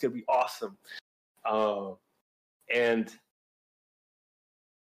in, and it's gonna be awesome. And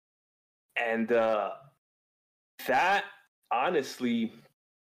that honestly,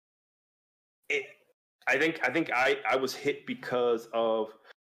 I think I was hit because of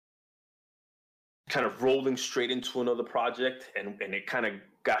kind of rolling straight into another project, and it kind of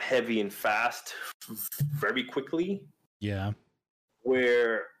got heavy and fast very quickly. Yeah.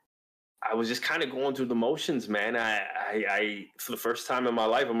 Where I was just kind of going through the motions, man. I for the first time in my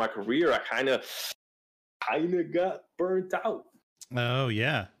life, in my career, I kind of got burnt out. Oh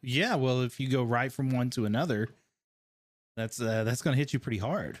yeah. Yeah. Well, if you go right from one to another, that's going to hit you pretty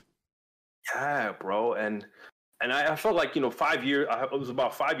hard. Yeah, bro. And I felt like, 5 years, it was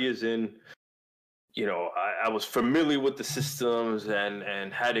about 5 years in, I was familiar with the systems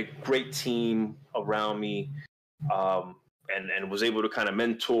and had a great team around me, and was able to kind of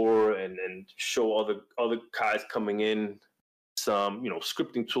mentor and show other guys coming in some,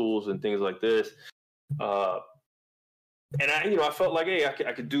 scripting tools and things like this. And I felt like, hey,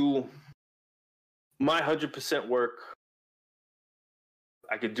 I could do my 100% work.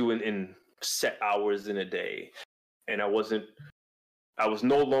 I could do it in set hours in a day. And I was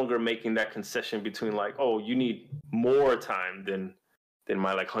no longer making that concession between like, oh, you need more time than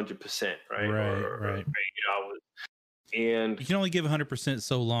my like 100%, right? Right. 8 hours. And you can only give 100%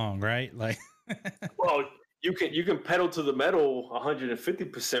 so long, right? Like, well, you can pedal to the metal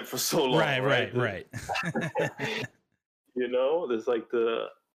 150% for so long, right? There's like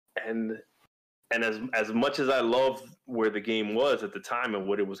and as much as I love where the game was at the time and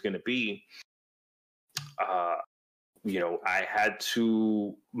what it was going to be, I had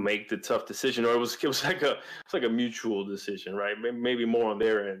to make the tough decision, or it was like a mutual decision, right? Maybe more on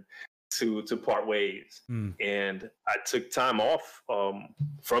their end to part ways. And I took time off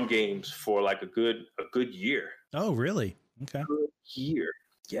from games for like a good year. Oh, really? Okay. Good year.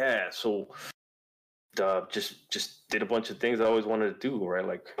 Yeah. So just did a bunch of things I always wanted to do, right?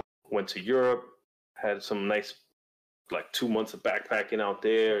 Like went to Europe, had some nice like 2 months of backpacking out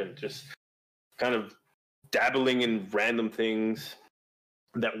there, and just kind of dabbling in random things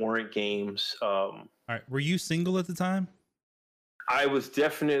that weren't games. All right. Were you single at the time? I was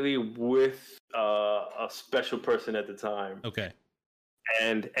definitely with a special person at the time. Okay.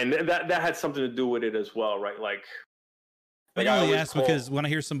 And that had something to do with it as well, right? Like I only ask because when I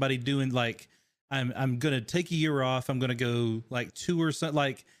hear somebody doing like, I'm gonna take a year off, I'm gonna go like tour or something,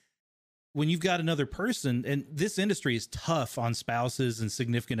 like when you've got another person, and this industry is tough on spouses and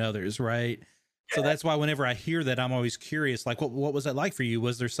significant others, right? Yeah. So that's why whenever I hear that, I'm always curious, like what was that like for you?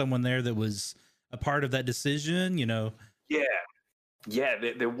 Was there someone there that was a part of that decision, Yeah,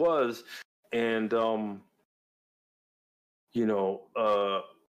 there was. And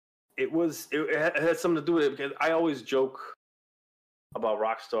it had something to do with it, because I always joke about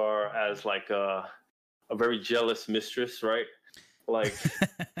Rockstar as like a very jealous mistress, right? Like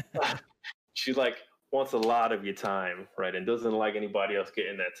she like wants a lot of your time, right? And doesn't like anybody else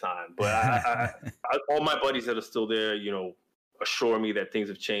getting that time. But I all my buddies that are still there, assure me that things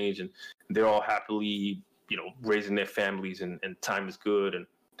have changed and they're all happily, raising their families and time is good and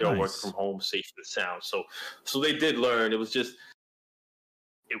they're all working from home safe and sound. So they did learn. It was just,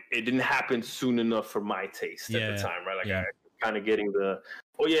 it didn't happen soon enough for my taste at the time, right? Like I kind of getting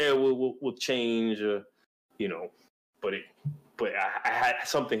we'll change, but I had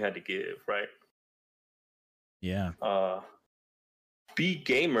something had to give, right? Yeah. B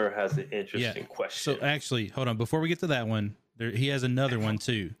Gamer has an interesting question. So actually, hold on, before we get to that one, he has another one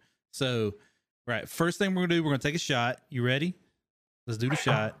too. So, right, first thing we're gonna do, we're gonna take a shot. You ready? Let's do the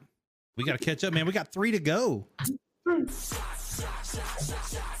shot. We gotta catch up, man. We got 3 to go.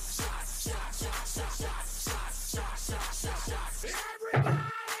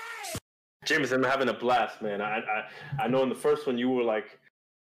 Jameson, I'm having a blast, man. I know in the first one you were like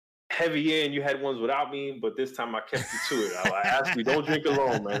heavy in, you had ones without me, but this time I kept you to it. I asked you, don't drink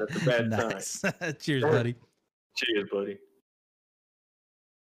alone, man. That's a bad time. Cheers, buddy. Cheers, buddy.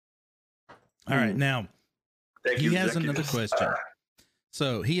 All right, now he has another question.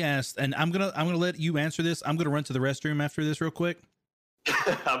 So he asked, and I'm gonna let you answer this. I'm gonna run to the restroom after this real quick.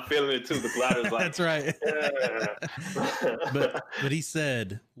 I'm feeling it too. The bladder's like that's right. but he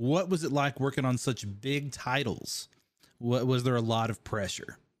said, what was it like working on such big titles? What was there a lot of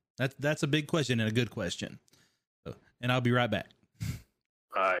pressure? That's a big question and a good question. So, and I'll be right back.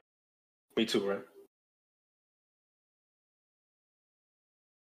 All right. Me too, right?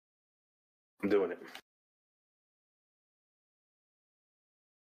 I'm doing it.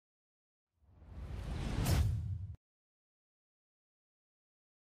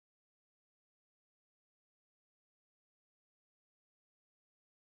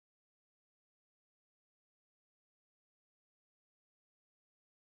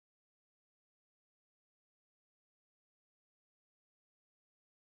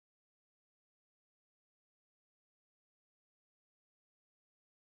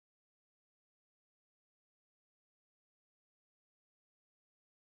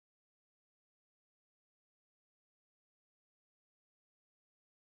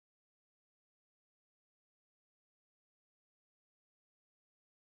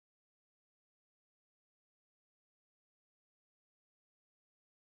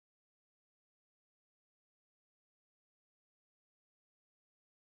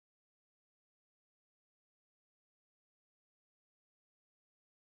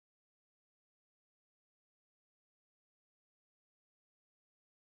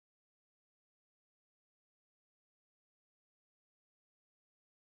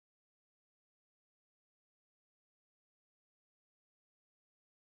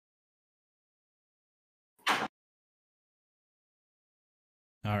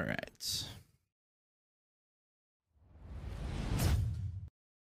 All right.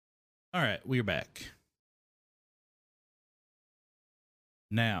 All right, we're back.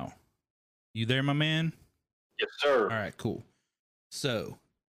 Now, you there, my man? Yes, sir. All right, cool. So,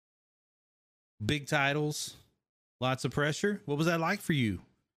 big titles, lots of pressure. What was that like for you?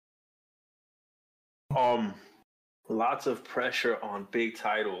 Lots of pressure on big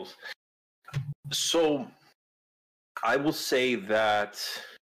titles. So, I will say that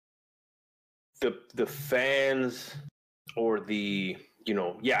the fans or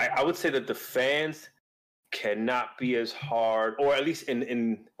I would say that the fans cannot be as hard, or at least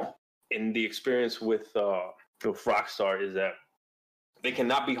in the experience with Rockstar, is that they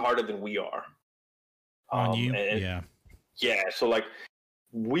cannot be harder than we are on you. So like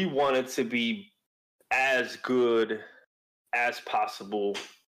we want it to be as good as possible,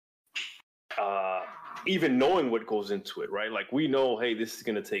 even knowing what goes into it, right? Like we know, hey, this is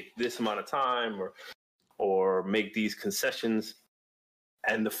going to take this amount of time or make these concessions,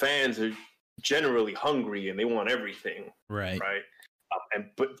 and the fans are generally hungry and they want everything, right?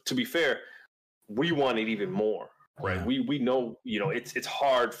 But to be fair, we want it even more, right? Yeah. We know, it's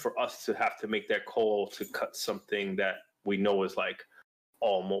hard for us to have to make that call to cut something that we know is like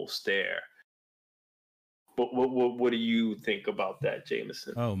almost there. But what do you think about that,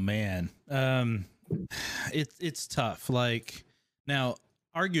 Jameson? Oh man, it's tough. Like now,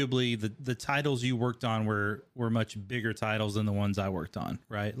 arguably the titles you worked on were much bigger titles than the ones I worked on,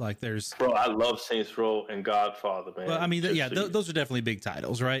 right? Like bro, I love Saints Row and Godfather, man. Well, I mean, those are definitely big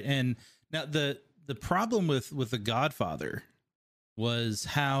titles, right? And now the problem with the Godfather was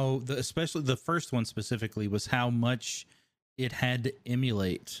how especially the first one specifically was how much it had to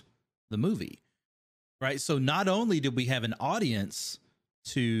emulate the movie, right? So not only did we have an audience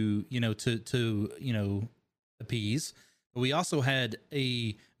to appease, but we also had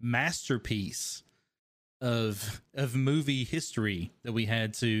a masterpiece of movie history that we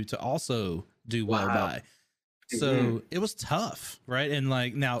had to also do well by. So it was tough, right? And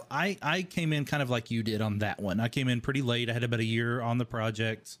like now I came in kind of like you did on that one. I came in pretty late. I had about a year on the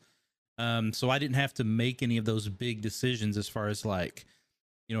project. So I didn't have to make any of those big decisions as far as like,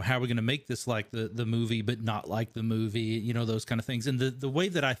 you know, how are we going to make this like the movie, but not like the movie, you know, those kind of things. And the way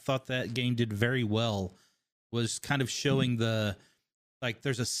that I thought that game did very well was kind of showing the, like,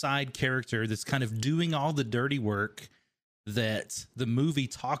 there's a side character that's kind of doing all the dirty work that the movie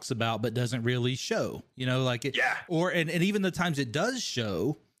talks about but doesn't really show, you know, like it, or and even the times it does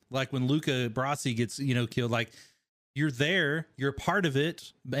show, like when Luca Brasi gets, you know, killed, like you're there, you're a part of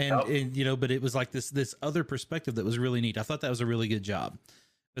it, and you know, but it was like this other perspective that was really neat. I thought that was a really good job.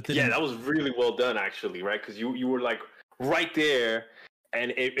 But then that was really well done, actually, right? Because you were like right there,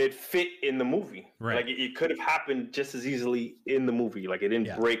 and it fit in the movie. Right. Like it could have happened just as easily in the movie. Like it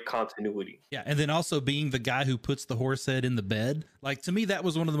didn't break continuity. Yeah, and then also being the guy who puts the horse head in the bed. Like to me, that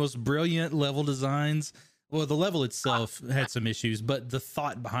was one of the most brilliant level designs. Well, the level itself had some issues, but the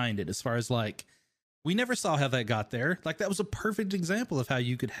thought behind it, as far as like, we never saw how that got there. Like that was a perfect example of how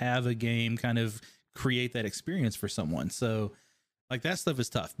you could have a game kind of create that experience for someone. So like that stuff is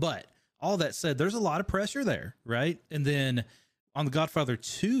tough. But all that said, there's a lot of pressure there, right? And then on The Godfather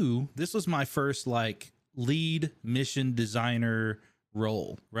 2, this was my first like lead mission designer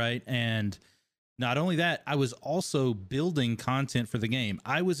role, right? And not only that, I was also building content for the game.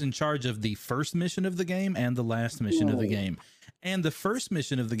 I was in charge of the first mission of the game and the last mission of the game. And the first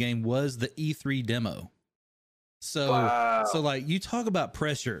mission of the game was the E3 demo. So, so like you talk about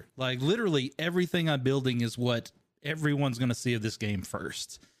pressure, like literally everything I'm building is what everyone's going to see of this game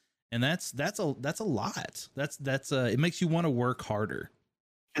first. And that's a lot. That's it makes you want to work harder.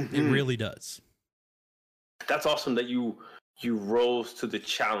 It really does. That's awesome that you rose to the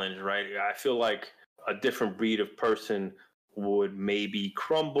challenge, right? I feel like a different breed of person would maybe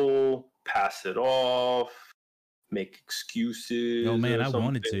crumble, pass it off, make excuses. Oh man, I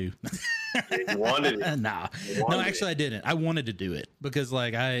wanted to. You wanted it. No, actually I didn't. I wanted to do it because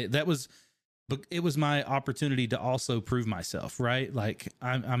like it was my opportunity to also prove myself, right? Like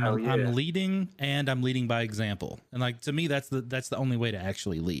I'm leading, and I'm leading by example. And like to me that's the only way to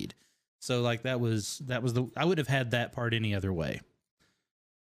actually lead. So like that was I would have had that part any other way.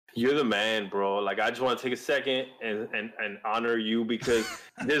 You're the man, bro. Like I just want to take a second and honor you because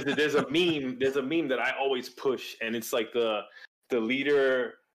there's a meme that I always push, and it's like the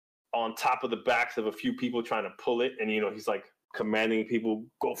leader on top of the backs of a few people trying to pull it, and you know he's like commanding people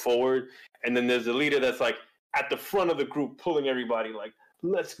go forward, and then there's a leader that's like at the front of the group pulling everybody like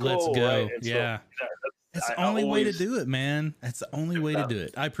let's go. Right? Yeah. So, it's the only way to do it, man. That's the only way to do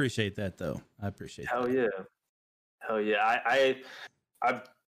it. I appreciate that though. I appreciate that. Hell yeah.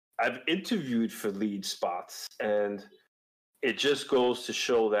 I've interviewed for lead spots, and it just goes to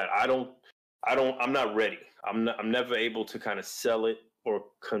show that I'm not ready. I'm never able to kind of sell it or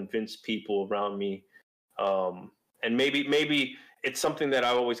convince people around me. And maybe it's something that I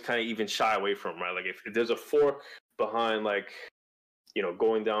always kind of even shy away from, right? Like if there's a fork behind, like, you know,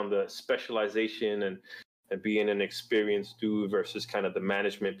 going down the specialization and being an experienced dude versus kind of the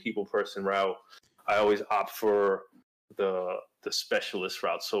management people person route, I always opt for the specialist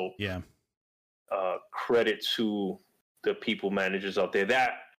route. So credit to the people managers out there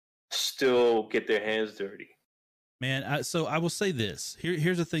that still get their hands dirty. Man, so I will say this.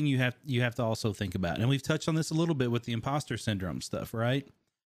 Here's the thing you have to also think about, and we've touched on this a little bit with the imposter syndrome stuff, right?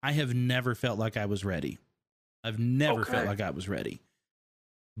 I have never felt like I was ready. I've never felt like I was ready.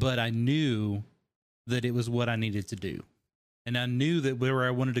 But I knew that it was what I needed to do. And I knew that where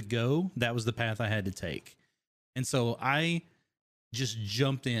I wanted to go, that was the path I had to take. And so I just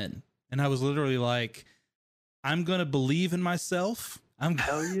jumped in, and I was literally like, I'm going to believe in myself.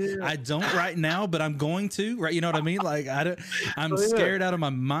 I don't right now, but I'm going to, right? You know what I mean? Like I'm scared out of my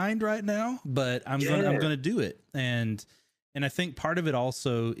mind right now, but I'm going to do it. And I think part of it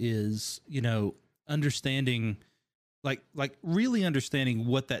also is, you know, understanding, like really understanding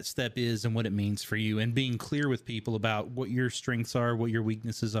what that step is and what it means for you, and being clear with people about what your strengths are, what your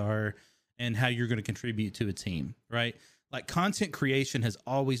weaknesses are, and how you're going to contribute to a team, right? Like content creation has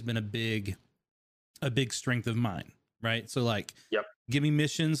always been a big strength of mine, right? So like, give me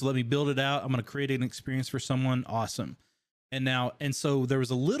missions, let me build it out. I'm going to create an experience for someone. Awesome. And so there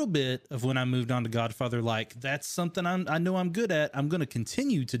was a little bit of when I moved on to Godfather, like that's something I know I'm good at. I'm going to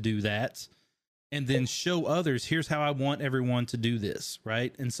continue to do that, and then show others, here's how I want everyone to do this.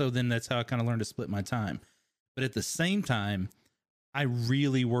 Right. And so then that's how I kind of learned to split my time. But at the same time, I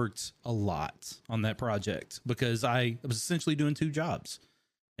really worked a lot on that project because I was essentially doing 2 jobs.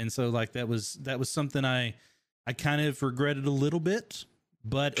 And so like that was something I kind of regretted a little bit,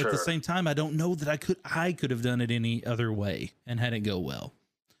 But at the Sure. same time, I don't know that I could have done it any other way and had it go well.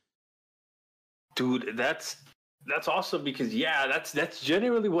 Dude, that's awesome because yeah, that's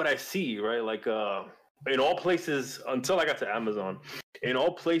generally what I see, right? Like in all places until I got to Amazon, in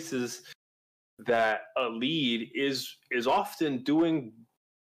all places that a lead is often doing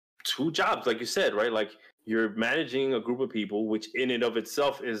two jobs, like you said, right? Like you're managing a group of people, which in and of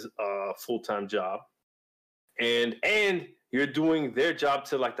itself is a full-time job, and you're doing their job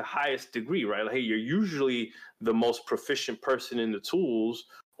to like the highest degree, right? Like, hey, you're usually the most proficient person in the tools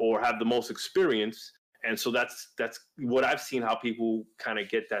or have the most experience, and so that's what I've seen how people kind of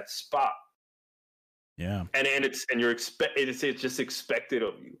get that spot, Yeah. and you're it's just expected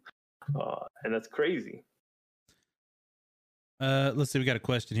of you, and that's crazy. Let's see. We got a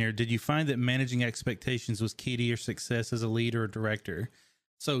question here. Did you find that managing expectations was key to your success as a lead or a director?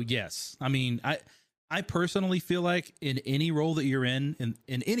 So yes. I mean, I personally feel like in any role that you're in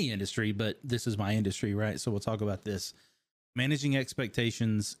any industry, but this is my industry, right? So we'll talk about this. Managing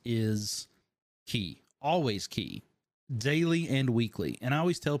expectations is key, always key, daily and weekly. And I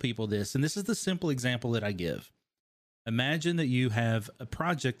always tell people this, and this is the simple example that I give. Imagine that you have a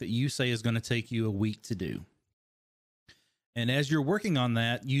project that you say is going to take you a week to do. And as you're working on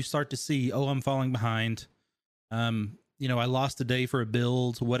that, you start to see, oh, I'm falling behind. You know, I lost a day for a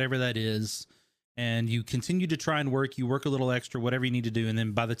build, whatever that is. And you continue to try and work. You work a little extra, whatever you need to do. And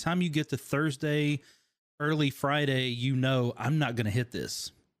then by the time you get to Thursday, early Friday, you know, I'm not going to hit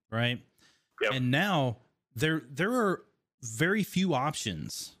this, right? Yep. And now there are very few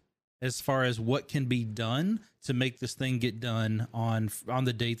options as far as what can be done to make this thing get done on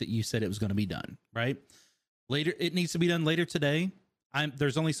the date that you said it was going to be done, right? Later, it needs to be done later today.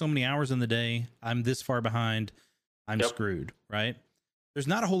 There's only so many hours in the day. I'm this far behind. I'm screwed, right? There's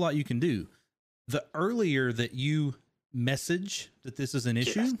not a whole lot you can do. The earlier that you message that this is an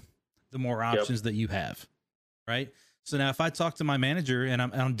issue, the more options that you have, right? So now if I talk to my manager and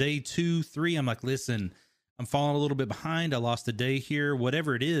I'm on day 2, 3, I'm like, listen, I'm falling a little bit behind. I lost a day here,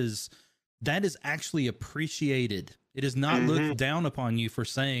 whatever it is, that is actually appreciated. It is not looked down upon you for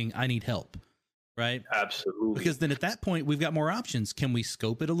saying I need help. Right? Absolutely. Because then at that point, we've got more options. Can we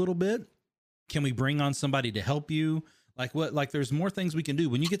scope it a little bit? Can we bring on somebody to help you? Like there's more things we can do.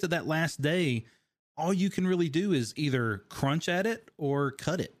 When you get to that last day, all you can really do is either crunch at it or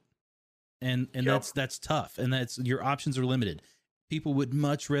cut it. And that's tough. And that's your options are limited. People would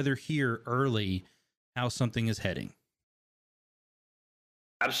much rather hear early how something is heading.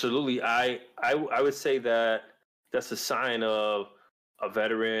 Absolutely. I would say that that's a sign of a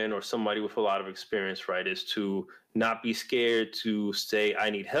veteran or somebody with a lot of experience, right, is to not be scared to say, I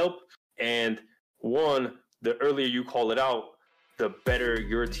need help. And one, the earlier you call it out, the better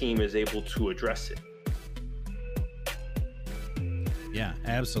your team is able to address it. Yeah,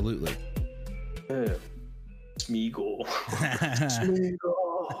 absolutely. Yeah. Smeagol.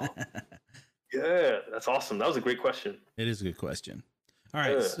 Smeagol. Yeah, that's awesome. That was a great question. It is a good question. All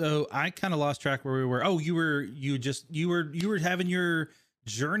right, so I kind of lost track where we were. Oh, you were having your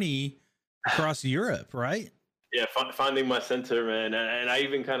journey across Europe, right? Yeah, finding my center, man, and I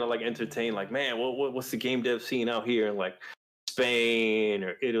even kind of like entertain, like, man, what's the game dev scene out here in like Spain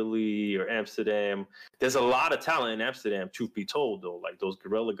or Italy or Amsterdam? There's a lot of talent in Amsterdam, truth be told, though. Like those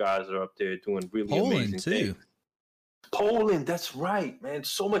Guerrilla guys are up there doing really amazing things. Poland, that's right, man.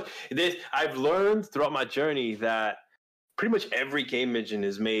 So much. I've learned throughout my journey that pretty much every game engine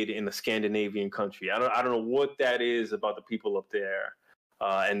is made in a Scandinavian country. I don't know what that is about the people up there,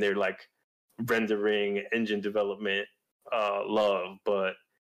 and they're like rendering, engine development, love. But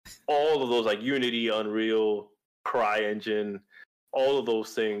all of those, like Unity, Unreal, CryEngine, all of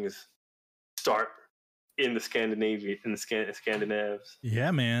those things start in the Scandinaves. Yeah,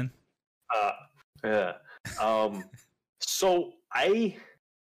 man. Yeah. So so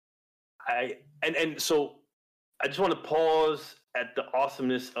I just want to pause at the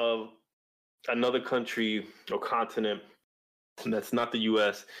awesomeness of another country or continent that's not the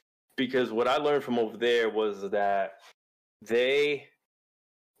US, because what I learned from over there was that they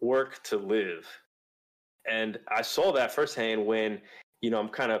work to live. And I saw that firsthand when, I'm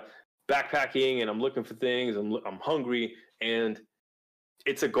kind of backpacking and I'm looking for things. I'm hungry, and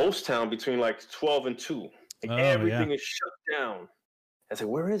it's a ghost town between like 12 and 2. Like everything is shut down. I said,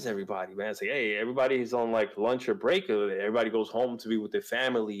 where is everybody, man? I said, hey, everybody's on like lunch or break. Everybody goes home to be with their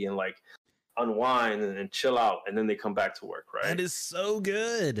family and like unwind and chill out, and then they come back to work, right? That is so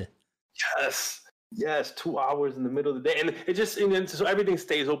good. Yes, 2 hours in the middle of the day, and it just so everything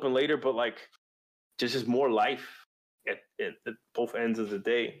stays open later, but like just more life at both ends of the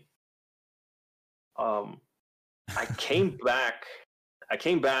day. I came back I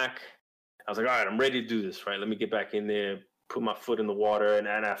came back. I was like, all right, I'm ready to do this. Right, let me get back in there, put my foot in the water, and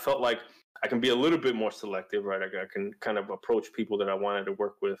I felt like I can be a little bit more selective. Right, I can kind of approach people that I wanted to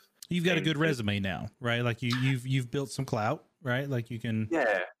work with. You've got a good resume now, right? Like you've built some clout, right? Like you can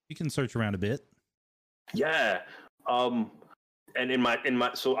search around a bit. Yeah. And in my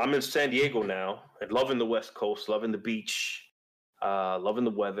so I'm in San Diego now and loving the West Coast, loving the beach, loving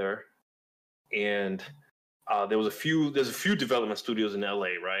the weather. And there's a few development studios in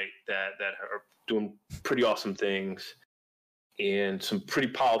LA, right? That are doing pretty awesome things and some pretty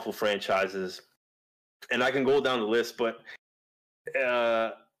powerful franchises. And I can go down the list, but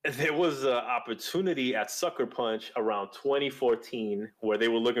there was an opportunity at Sucker Punch around 2014 where they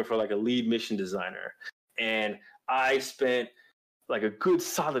were looking for like a lead mission designer. And I spent like a good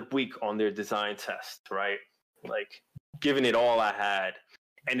solid week on their design test, right? Like giving it all I had.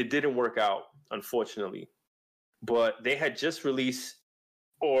 And it didn't work out, unfortunately. But they had just released,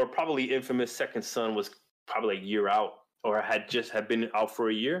 or probably Infamous Second Son was probably a year out, or had been out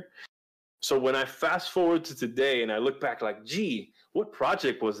for a year. So when I fast forward to today and I look back like, gee, what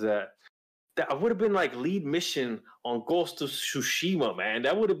project was that? That I would have been like lead mission on Ghost of Tsushima, man.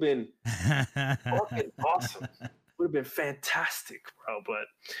 That would have been fucking awesome. Would have been fantastic, bro. But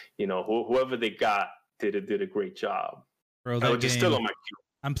you know, whoever they got did a great job. Bro, that game, still on my queue.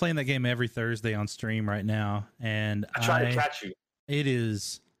 I'm playing that game every Thursday on stream right now, and I try to catch you. It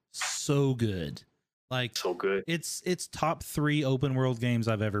is so good. Like so good. It's top 3 open world games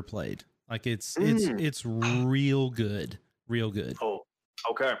I've ever played. Like it's real good. Real good. Oh,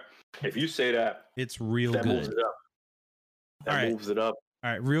 okay. If you say that, it's real good. Moves it up. That moves it up.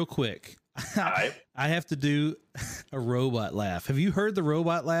 All right, real quick. All right. I have to do a robot laugh. Have you heard the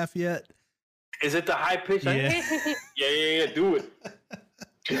robot laugh yet? Is it the high pitch? Yeah. Yeah. Do it.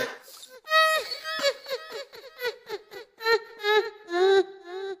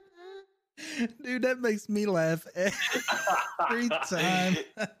 Dude, that makes me laugh every time.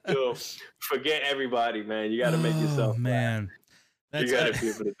 Yo, forget everybody, man. You got to make yourself man. You got to be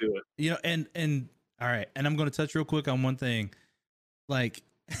able to do it. You know, and all right, and I'm going to touch real quick on one thing. Like,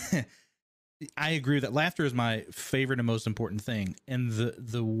 I agree that laughter is my favorite and most important thing. And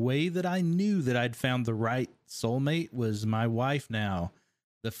the way that I knew that I'd found the right soulmate was my wife now.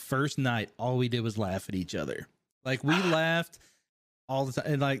 The first night, all we did was laugh at each other. Like, we laughed all the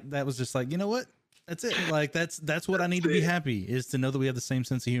time. And like, that was just like, you know what? That's it. Like, that's what I need to be happy, is to know that we have the same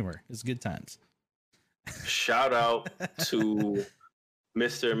sense of humor. It's good times. Shout out to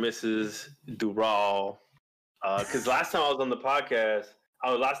Mr. and Mrs. Dural. Because last time I was on the podcast,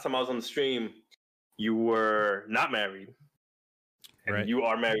 last time I was on the stream, you were not married. And right. You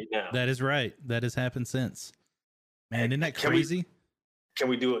are married now. That is right. That has happened since. Man, isn't that crazy? Can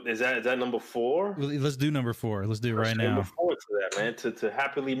we do it? Is that number 4? Let's do number 4. Let's do it right now. Number 4 to that, man. To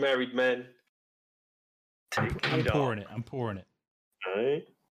happily married men. I'm pouring it. I'm pouring it. All right.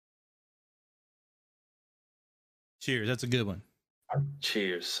 Cheers. That's a good one.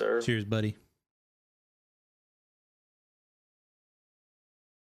 Cheers, sir. Cheers, buddy.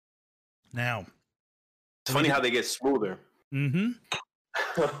 Now, it's funny how they get smoother. Mm-hmm.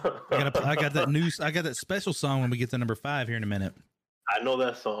 I got that special song when we get to number 5 here in a minute. I know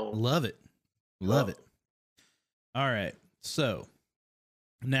that song. Love it. Love it. All right. So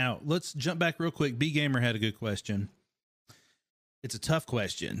now let's jump back real quick. B Gamer had a good question. It's a tough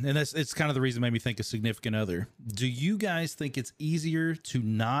question, and it's kind of the reason it made me think of significant other. Do you guys think it's easier to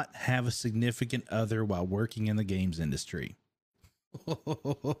not have a significant other while working in the games industry?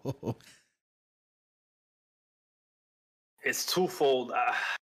 It's twofold.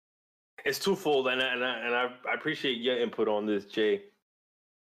 It's twofold, and I appreciate your input on this, Jay.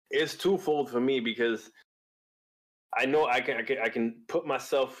 It's twofold for me because I know I can put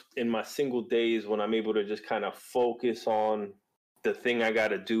myself in my single days when I'm able to just kind of focus on the thing I got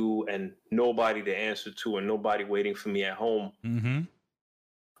to do and nobody to answer to and nobody waiting for me at home. Mm-hmm.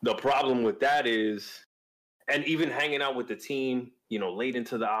 The problem with that is, and even hanging out with the team, you know, late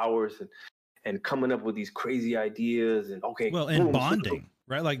into the hours and coming up with these crazy ideas and and bonding,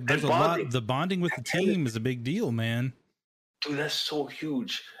 right? Like there's a lot. The bonding with the team is a big deal, man. Dude, that's so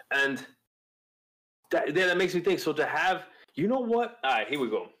huge, and that makes me think. So to have, you know what? All right, here we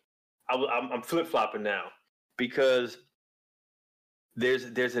go. I'm flip flopping now because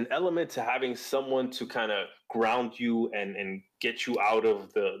there's an element to having someone to kind of ground you and get you out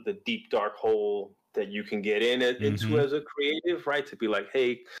of the deep dark hole that you can get into as a creative, right? To be like,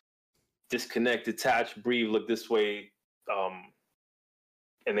 hey, disconnect, detach, breathe, look this way,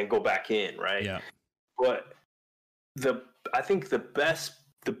 and then go back in, right? Yeah. But I think the best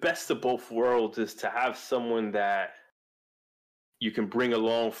of both worlds is to have someone that you can bring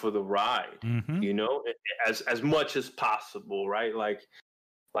along for the ride, Mm-hmm. you know, as much as possible, right? Like,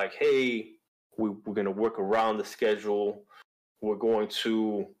 hey, we're gonna work around the schedule. We're going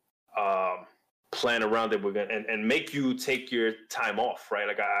to plan around it. We're gonna and make you take your time off, right?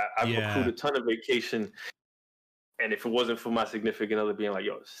 Like I've accrued Yeah. a ton of vacation, and if it wasn't for my significant other being like,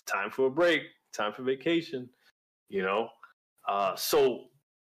 "Yo, it's time for a break, time for vacation," you know. So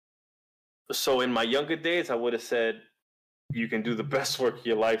in my younger days, I would have said you can do the best work of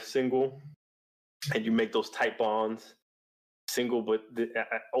your life single, and you make those tight bonds single. But the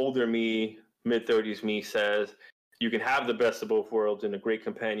older me, mid-30s me says you can have the best of both worlds and a great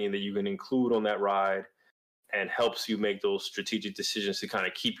companion that you can include on that ride and helps you make those strategic decisions to kind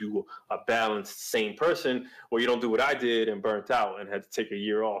of keep you a balanced, sane person, where you don't do what I did and burnt out and had to take a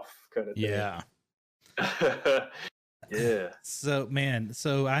year off kind of thing. Yeah. Yeah. So man,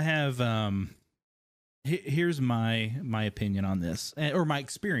 so I have here's my opinion on this, or my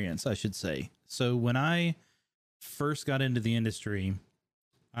experience, I should say. So when I first got into the industry,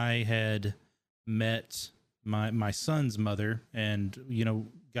 I had met my son's mother, and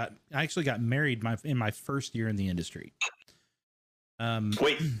I actually got married in my first year in the industry.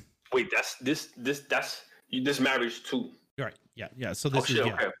 Wait, that's this marriage too. Right. Yeah. So this is shit,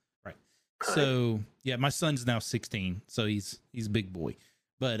 yeah. okay. Right. So yeah, my son's now 16, so he's a big boy.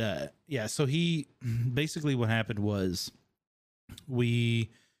 But yeah, so he basically, what happened was I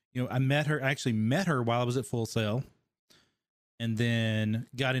actually met her while I was at Full Sail, and then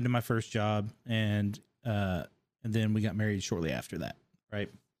got into my first job, and then we got married shortly after that. Right.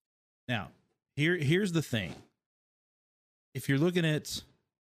 Now, here's the thing. If you're looking at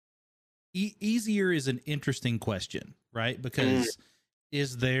easier is an interesting question, right? Because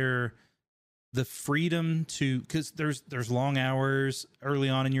is there the freedom to, because there's long hours early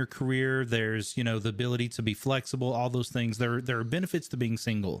on in your career, there's the ability to be flexible, all those things. There are benefits to being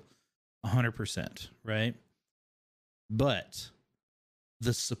single, 100%, right? But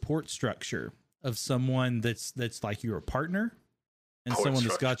the support structure of someone that's like your partner and someone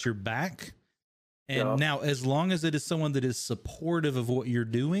that's got your back, and now as long as it is someone that is supportive of what you're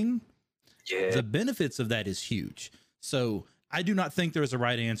doing, the benefits of that is huge. So I do not think there's a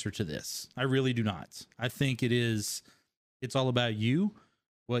right answer to this. I really do not. I think it's all about you,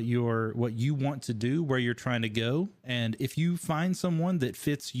 what you want to do, where you're trying to go. And if you find someone that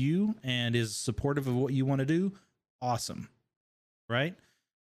fits you and is supportive of what you want to do, awesome. Right?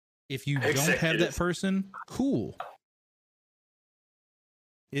 If you don't have that person, cool.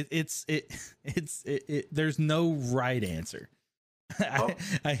 There's no right answer.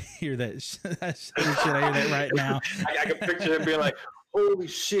 I hear that shit. I hear that right now. I can picture him being like, "Holy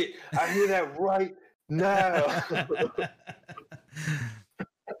shit, I hear that right now."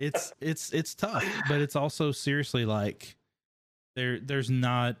 It's tough, but it's also seriously like there's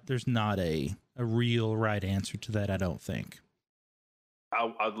not a real right answer to that, I don't think.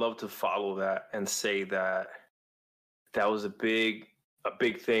 I'd love to follow that and say that was a big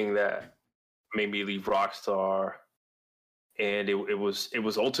thing that made me leave Rockstar. And it was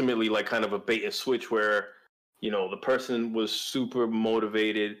ultimately like kind of a bait and switch where, the person was super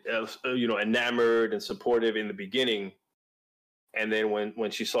motivated, enamored and supportive in the beginning. And then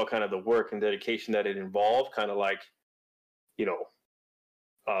when she saw kind of the work and dedication that it involved, kind of like,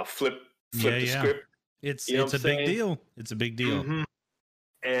 flip the script. It's a big deal. It's a big deal. Mm-hmm.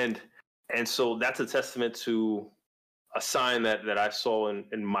 And so that's a testament to a sign that I saw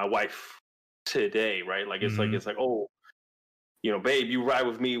in my wife today, right? Like it's like, oh, babe, you ride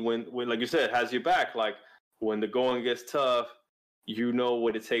with me when like you said, has your back. Like when the going gets tough,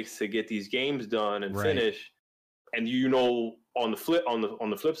 what it takes to get these games done and finish. And on the flip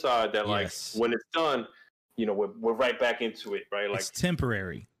side that like when it's done, we're right back into it, right? Like it's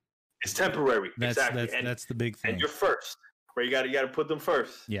temporary. It's temporary. Exactly. That's the big thing. And you're first. Right? You got to put them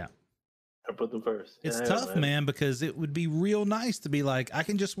first. Yeah. I put them first. It's tough, man, because it would be real nice to be like, I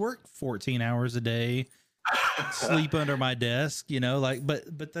can just work 14 hours a day, sleep under my desk,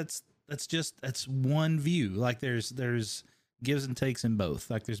 but that's one view. Like there's gives and takes in both.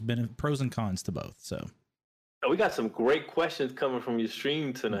 Like there's been pros and cons to both. So we got some great questions coming from your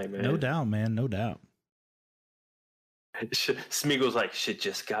stream tonight, man. No doubt, man. No doubt. Smeagol's like, shit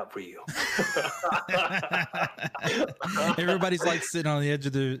just got real. Everybody's like sitting on the edge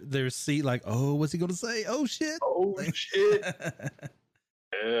of their seat like, oh, what's he going to say? Oh, shit. Oh, shit.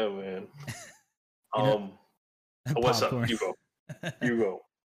 Yeah, man. What's up? You go.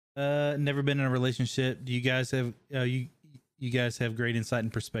 Never been in a relationship. Do you guys have, you guys have great insight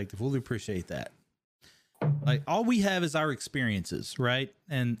and perspective. We'll appreciate that. Like all we have is our experiences, right?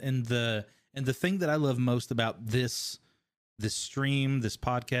 And the thing that I love most about this this stream, this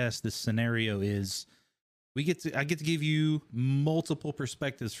podcast, this scenario is I get to give you multiple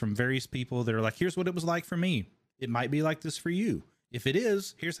perspectives from various people that are like, here's what it was like for me. It might be like this for you. If it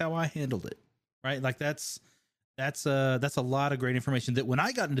is, here's how I handled it. Right? Like that's a lot of great information that when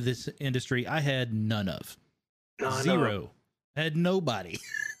I got into this industry, I had none of. Zero. I had nobody.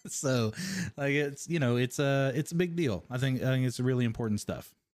 So like it's a big deal. I think it's really important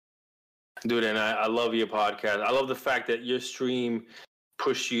stuff. Dude, and I love your podcast. I love the fact that your stream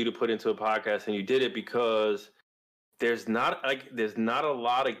pushed you to put into a podcast, and you did it because there's not a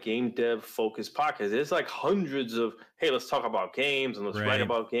lot of game dev focused podcasts. There's like hundreds of, hey, let's talk about games and let's write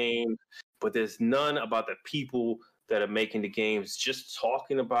about games, but there's none about the people that are making the games, just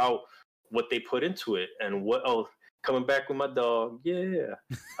talking about what they put into it and what. Oh, coming back with my dog, yeah.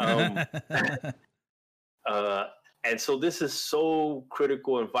 And so this is so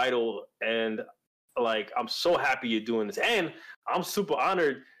critical and vital, and like I'm so happy you're doing this, and I'm super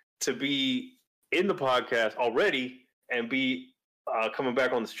honored to be in the podcast already and be coming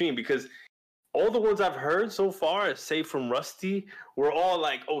back on the stream, because all the ones I've heard so far, say from Rusty, we're all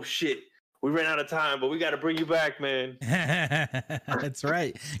like, oh shit, we ran out of time, but we got to bring you back, man. That's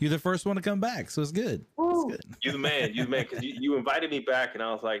right. You're the first one to come back, so it's good. It's good. You're the man, because you invited me back, and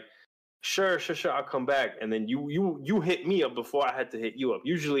I was like, sure, I'll come back. And then you hit me up before I had to hit you up.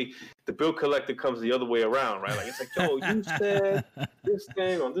 Usually the bill collector comes the other way around, right? Like it's like, yo, you said this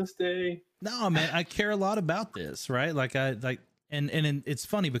thing on this day. No, man, I care a lot about this, right? Like and it's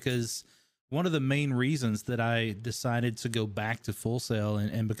funny because one of the main reasons that I decided to go back to Full Sail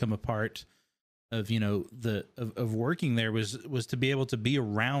and become a part of, of working there was to be able to be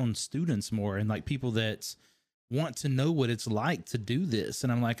around students more and like people that want to know what it's like to do this.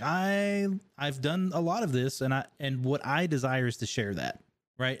 And I'm like, I've done a lot of this, and what I desire is to share that.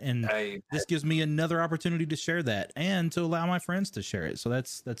 Right. And this gives me another opportunity to share that and to allow my friends to share it. So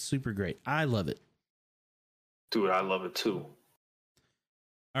that's super great. I love it. Dude, I love it too.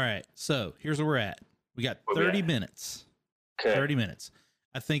 All right. So here's where we're at. We got 30 minutes. Okay. 30 minutes.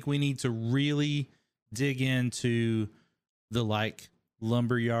 I think we need to really dig into the like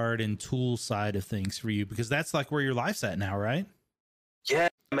lumberyard and tool side of things for you, because that's like where your life's at now, right? Yeah,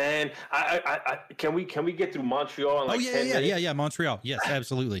 man. I can we get through Montreal in like 10 minutes? Yeah, Montreal. Yes,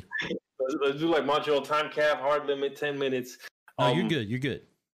 absolutely. Let's do like Montreal time cap, hard limit, 10 minutes. Oh, you're good.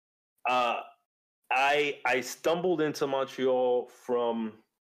 I stumbled into Montreal from,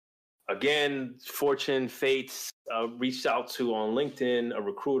 again, fortune, fates, reached out to on LinkedIn, a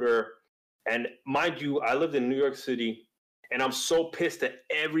recruiter. And mind you, I lived in New York City, and I'm so pissed at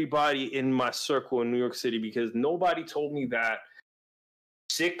everybody in my circle in New York City because nobody told me that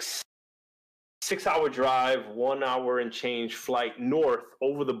 6-hour drive, 1 hour and change flight north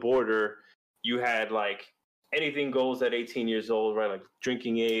over the border, you had like anything goes at 18 years old, right? Like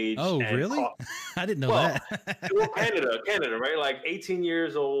drinking age. Oh, really? I didn't know that. Well, Canada, right? Like 18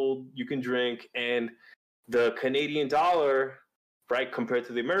 years old, you can drink, and the Canadian dollar, right, compared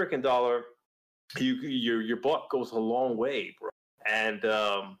to the American dollar, your buck goes a long way, bro. And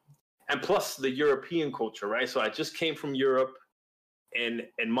plus the European culture, right? So I just came from Europe, and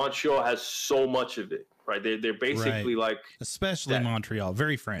Montreal has so much of it, right? They're basically like, especially Montreal,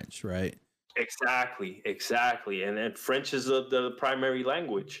 very French, right? Exactly. And then French is the primary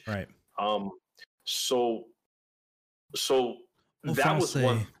language. Right. So that was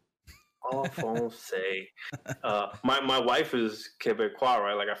one. En français. My wife is Quebecois,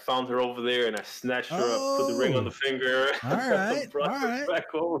 right? Like I found her over there and I snatched her up, put the ring on the finger. All right. brought her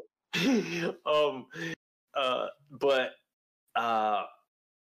back home.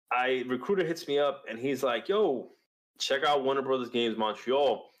 Recruiter hits me up and he's like, yo, check out Warner Brothers Games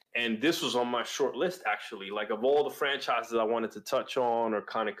Montreal. And this was on my short list, actually. Like, of all the franchises I wanted to touch on or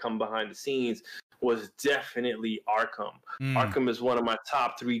kind of come behind the scenes, was definitely Arkham. Arkham is one of my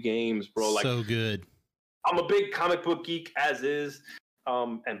top 3 games, bro. Like, so good. I'm a big comic book geek, as is.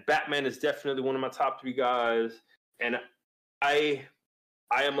 And Batman is definitely one of my top 3 guys. And I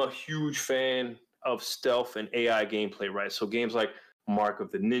am a huge fan of stealth and AI gameplay, right? So games like Mark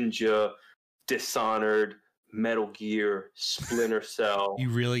of the Ninja, Dishonored, Metal Gear, Splinter Cell. You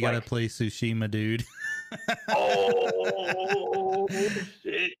really got to play Tsushima, dude. Oh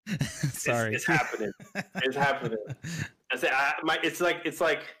shit! Sorry, it's happening. It's happening. I say, it's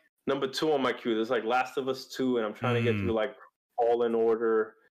like number 2 on my queue. There's like Last of Us 2, and I'm trying to get through like Fallen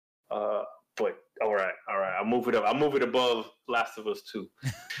Order. But all right. I'll move it up. I'll move it above Last of Us 2.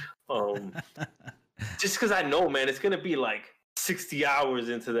 Just because I know, man, it's gonna be like 60 hours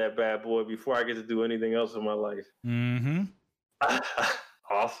into that bad boy before I get to do anything else in my life. Mm-hmm.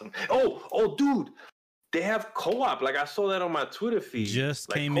 Awesome. Oh, dude. they have co-op. Like I saw that on my Twitter feed. Just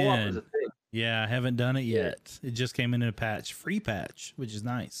like, came co-op in. is a thing. Yeah, I haven't done it yet. It just came in a patch, free patch, which is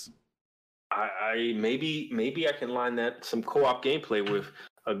nice. I maybe I can line that some co-op gameplay with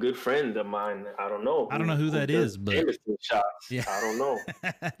a good friend of mine. I don't know. I don't know who that is, but shots. Yeah. I don't know.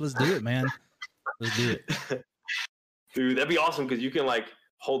 Let's do it, man. Let's do it. Dude, that'd be awesome because you can like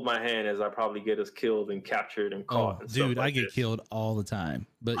hold my hand as I probably get us killed and captured and caught. Oh, and dude, like I get killed all the time.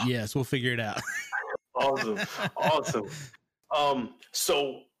 But yes, we'll figure it out. Awesome.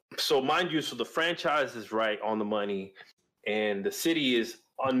 So mind you, so the franchise is right on the money, and the city is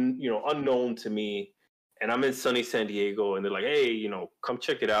unknown to me, and I'm in sunny San Diego, and they're like, hey, come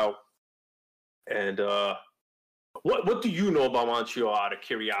check it out. And what do you know about Montreal out of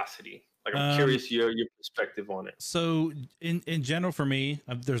curiosity? Like, I'm curious your perspective on it. So in general, for me,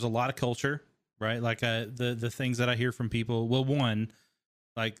 there's a lot of culture, right? Like the things that I hear from people. Well, one,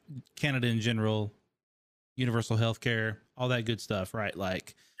 like Canada in general, universal healthcare, all that good stuff, right?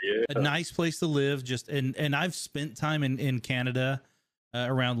 Like a nice place to live. Just and I've spent time in Canada,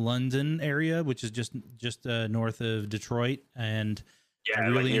 around London area, which is just north of Detroit, and I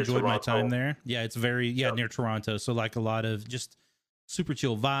really enjoyed my time there. Yeah, it's very near Toronto. So like a lot of just super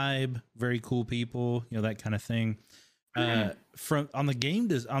chill vibe, very cool people, that kind of thing. From on the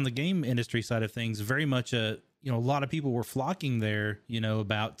game industry side of things, very much a lot of people were flocking there,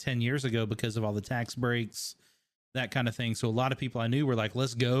 about 10 years ago because of all the tax breaks, that kind of thing. So a lot of people I knew were like,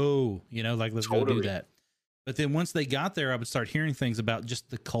 let's go, let's go do that. But then once they got there, I would start hearing things about just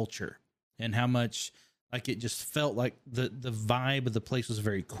the culture and how much like it just felt like the vibe of the place was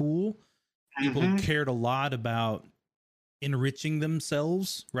very cool. People cared a lot about enriching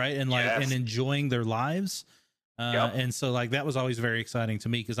themselves, right? And and enjoying their lives. And so like that was always very exciting to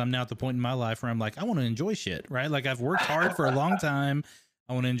me because I'm now at the point in my life where I'm like, I want to enjoy shit, right? Like I've worked hard for a long time.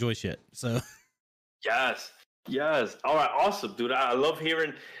 I want to enjoy shit. So yes. All right, awesome, dude. I love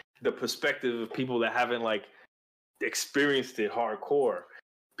hearing the perspective of people that haven't like experienced it hardcore,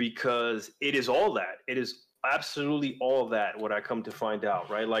 because it is all that. It is absolutely all that, what I come to find out,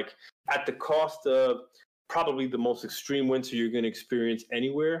 right? Like at the cost of probably the most extreme winter you're going to experience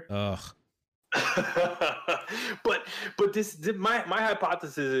anywhere. Ugh. but my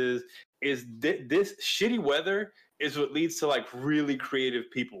hypothesis is this shitty weather is what leads to like really creative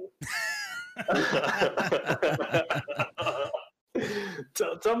people.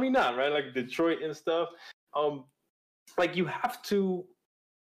 Tell me not, right? Like Detroit and stuff. Like you have to,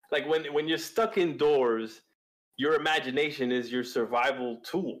 like when you're stuck indoors, your imagination is your survival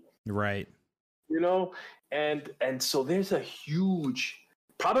tool, right? And so there's a huge,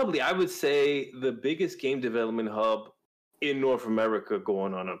 probably I would say the biggest game development hub in North America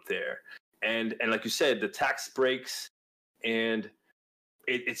going on up there. And like you said, the tax breaks, and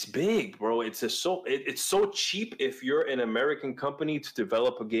it's big, bro. It's so cheap if you're an American company to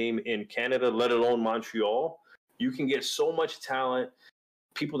develop a game in Canada, let alone Montreal. You can get so much talent,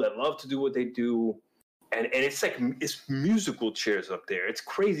 people that love to do what they do, and it's like it's musical chairs up there. It's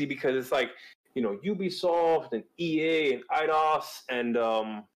crazy because it's like, Ubisoft and EA and Eidos and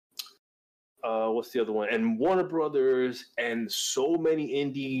what's the other one? And Warner Brothers and so many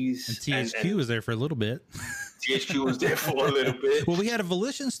indies. And THQ was there for a little bit. THQ was there for a little bit. Well, we had a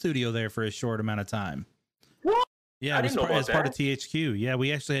Volition studio there for a short amount of time. What? Yeah, I didn't know about as part of THQ. Yeah,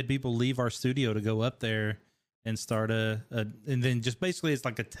 we actually had people leave our studio to go up there and start and then just basically it's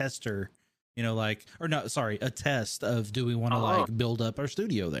like a tester, a test of, do we want to like build up our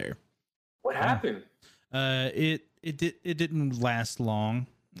studio there? What happened? It didn't last long.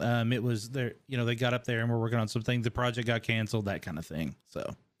 It was there, they got up there and we're working on some things. The project got canceled, that kind of thing.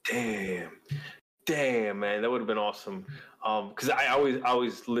 So damn, man, that would have been awesome. Because I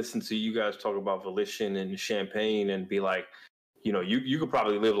always listen to you guys talk about Volition and Champagne and be like, you could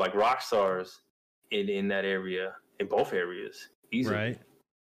probably live like rock stars in that area, in both areas, easily. Right.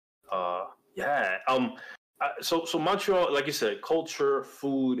 Yeah. So Montreal, like you said, culture,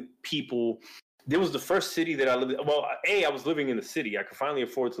 food, people. There was the first city that I lived in. Well, I was living in the city. I could finally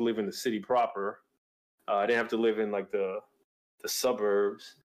afford to live in the city proper. I didn't have to live in like the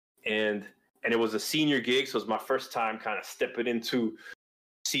suburbs, and it was a senior gig, so it was my first time kind of stepping into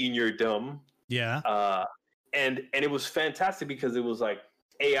seniordom. Yeah. And it was fantastic because it was like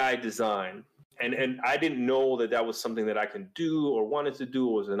AI design, and I didn't know that was something that I can do or wanted to do,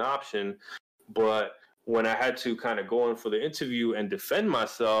 or was an option. But when I had to kind of go in for the interview and defend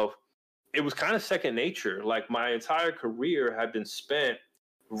myself, it was kind of second nature. Like my entire career had been spent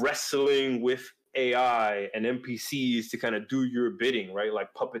wrestling with AI and NPCs to kind of do your bidding, right?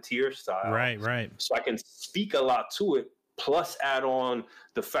 Like puppeteer style. Right. So I can speak a lot to it, plus add on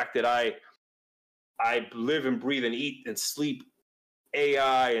the fact that I I live and breathe and eat and sleep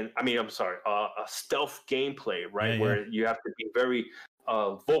AI, and I mean, I'm sorry, a stealth gameplay, right? Where you have to be very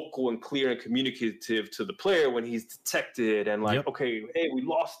vocal and clear and communicative to the player when he's detected, and like, okay, hey, we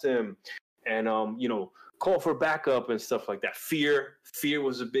lost him, and you know, call for backup and stuff like that. Fear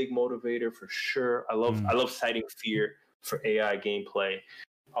was a big motivator for sure. I love citing fear for AI gameplay.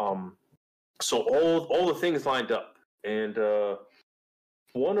 So all the things lined up, and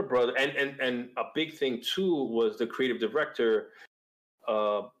Warner Brothers, and a big thing too was the creative director,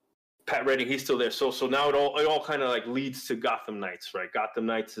 Pat Redding. He's still there. So now it all kind of like leads to Gotham Knights, right? Gotham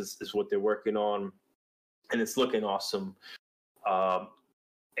Knights is what they're working on, and it's looking awesome.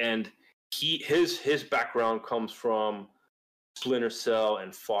 And his background comes from Splinter Cell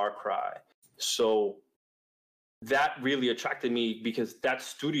and Far Cry, so that really attracted me because that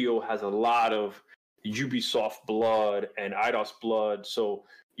studio has a lot of Ubisoft blood and Eidos blood. So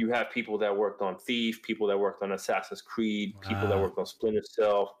you have people that worked on Thief, people that worked on Assassin's Creed, people that worked on Splinter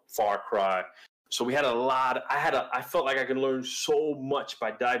Cell, Far Cry. So we had a lot. I felt like I could learn so much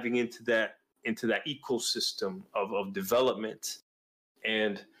by diving into that ecosystem of development,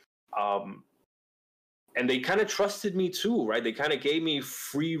 and they kind of trusted me too, right? They kind of gave me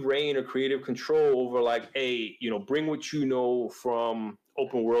free reign or creative control over, like, hey, you know, bring what you know from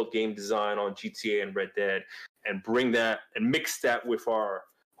open world game design on GTA and Red Dead, and bring that and mix that with our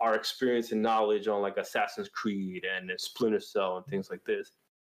experience and knowledge on like Assassin's Creed and Splinter Cell and things like this.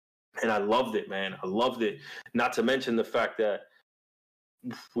 And I loved it, man. I loved it. Not to mention the fact that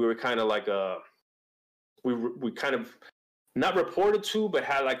we were kind of like we kind of not reported to, but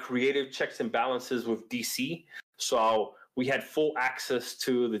had like creative checks and balances with DC. So we had full access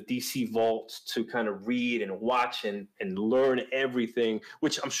to the DC vault to kind of read and watch and learn everything,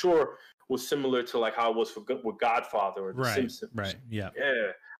 which I'm sure was similar to like how it was with Godfather or The Simpsons. Right. Yeah.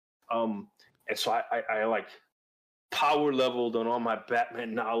 Yeah. And so I like power leveled on all my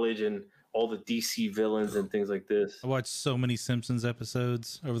Batman knowledge and all the DC villains and things like this. I watched so many Simpsons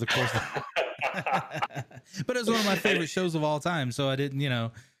episodes over the course of but it's one of my favorite shows of all time, so I didn't, you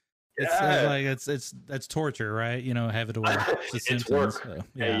know, it's torture, right? You know, having to watch the Simpsons. Work. So,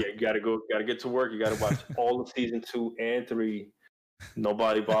 yeah. Hey, you gotta get to work. You gotta watch all of season 2 and 3.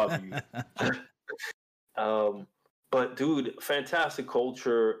 Nobody bother you. But dude, fantastic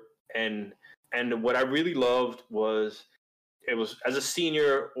culture, and what I really loved was it was as a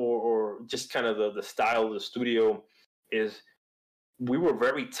senior or just kind of the style of the studio is we were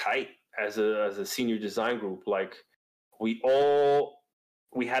very tight as a senior design group. Like we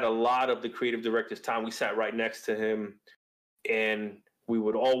had a lot of the creative director's time. We sat right next to him, and we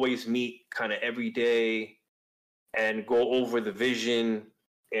would always meet kind of every day and go over the vision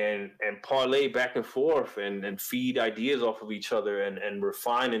and parlay back and forth and feed ideas off of each other and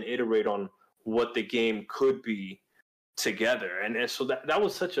refine and iterate on what the game could be together. And so that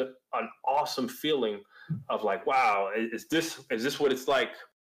was such an awesome feeling of like, wow, is this what it's like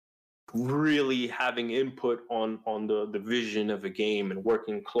really having input on the vision of a game and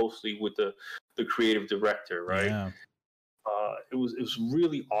working closely with the creative director, right? Yeah. It was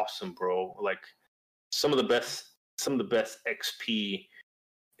really awesome, bro. Like some of the best XP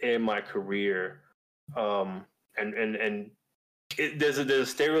in my career. There's a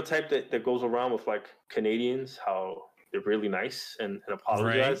stereotype that goes around with like Canadians, how they're really nice and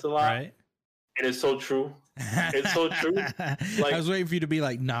apologize a lot. Right. And it's so true. It's so true. Like, I was waiting for you to be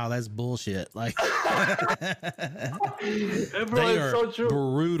like, "Nah, that's bullshit." Like, bro, they it's are so true.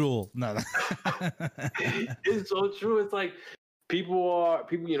 Brutal. No, it's so true. It's like people,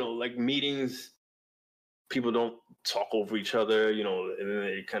 you know, like meetings. People don't talk over each other, you know, and then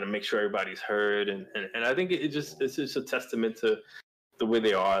they kind of make sure everybody's heard. And I think it's just a testament to the way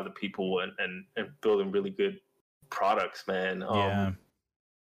they are, the people, and building really good products, man. Yeah.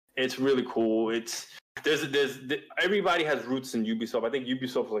 It's really cool. There's everybody has roots in Ubisoft. I think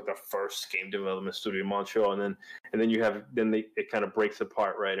Ubisoft was like the first game development studio in Montreal, and then it kind of breaks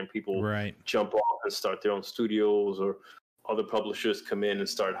apart, right? And people jump off and start their own studios, or other publishers come in and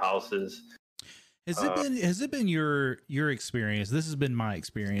start houses. Has it been your experience? This has been my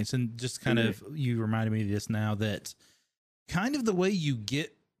experience, and just kind of you reminded me of this now, that kind of the way you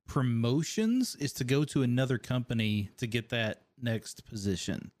get promotions is to go to another company to get that next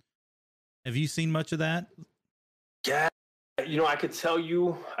position. Have you seen much of that? Yeah, you know, I can tell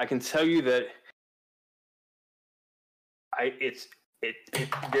you that it's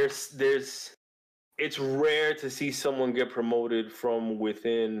rare to see someone get promoted from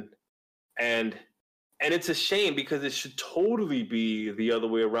within, and it's a shame because it should totally be the other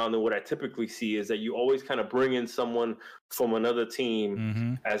way around. And what I typically see is that you always kind of bring in someone from another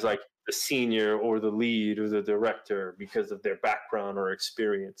team as like the senior or the lead or the director because of their background or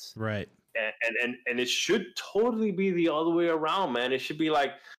experience. Right. And it should totally be the other way around, man. It should be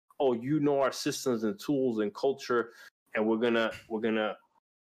like, oh, you know our systems and tools and culture, and we're gonna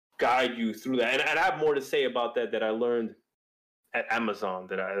guide you through that. And I have more to say about that I learned at Amazon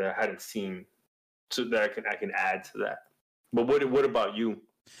that I hadn't seen, so that I can add to that. But what about you?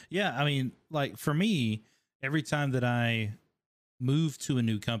 Yeah, I mean, like for me, every time that I moved to a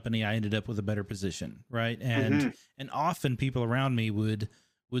new company, I ended up with a better position, right? And often people around me would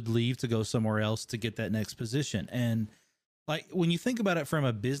leave to go somewhere else to get that next position. And like when you think about it from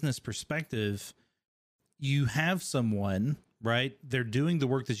a business perspective, you have someone, right? They're doing the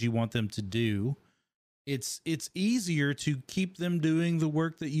work that you want them to do. It's easier to keep them doing the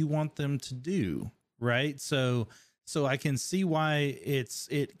work that you want them to do, right? So I can see why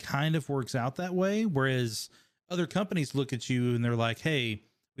it kind of works out that way. Whereas other companies look at you and they're like, hey,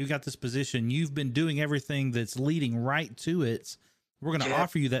 we've got this position. You've been doing everything that's leading right to it. We're going to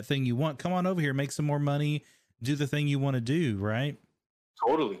offer you that thing you want. Come on over here, make some more money, do the thing you want to do. Right.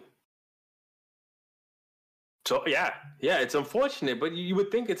 Totally. So yeah, it's unfortunate, but you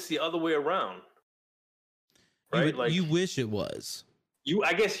would think it's the other way around. Right. You wish it was.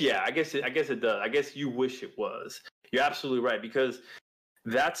 I guess it does. I guess you wish it was. You're absolutely right, because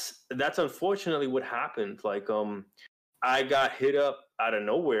that's unfortunately what happened. Like, I got hit up out of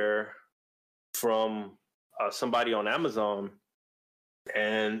nowhere from somebody on Amazon,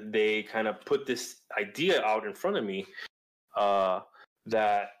 and they kind of put this idea out in front of me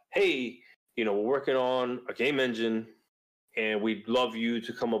that, hey, we're working on a game engine, and we'd love you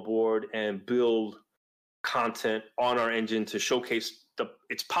to come aboard and build content on our engine to showcase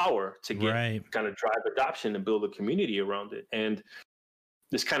its power to get kind of drive adoption and build a community around it. And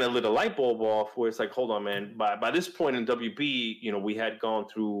this kind of lit a light bulb off where it's like, hold on, man. By this point in WB, we had gone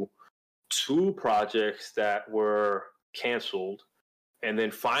through 2 projects that were canceled. And then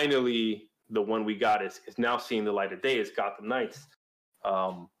finally, the one we got is now seeing the light of day. It's Gotham Knights.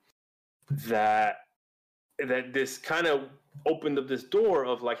 That this kind of opened up this door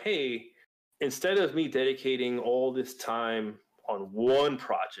of like, hey, instead of me dedicating all this time on one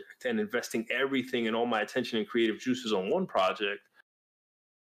project and investing everything and all my attention and creative juices on one project,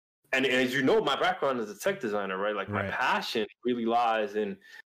 and as you know, my background is a tech designer, right? Like my passion really lies in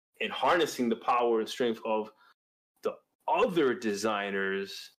harnessing the power and strength of the other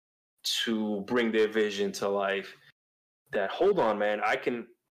designers to bring their vision to life. That, hold on, man, I can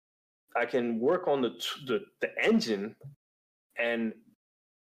work on the engine and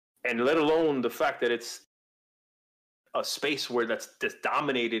let alone the fact that it's a space where that's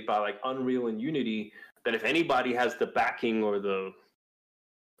dominated by like Unreal and Unity, that if anybody has the backing or the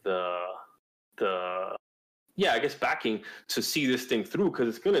backing to see this thing through, because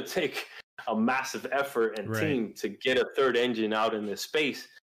it's going to take a massive effort and team to get a third engine out in this space,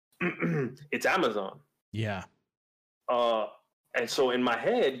 it's Amazon. Yeah. And so in my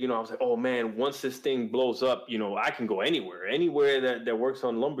head, I was like, oh man, once this thing blows up, I can go anywhere that works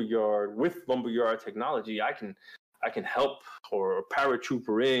on Lumberyard with Lumberyard technology. I can help or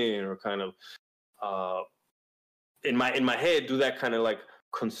paratrooper in, or kind of in my head do that kind of like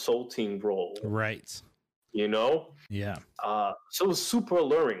consulting role. Right. Yeah. So it was super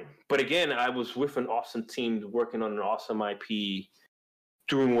alluring. But again, I was with an awesome team working on an awesome IP,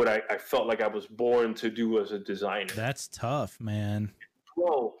 doing what I felt like I was born to do as a designer. That's tough, man.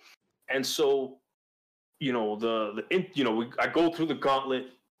 Well, and so, I go through the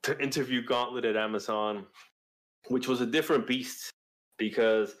interview gauntlet at Amazon, which was a different beast,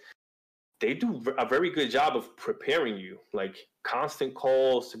 because they do a very good job of preparing you, like constant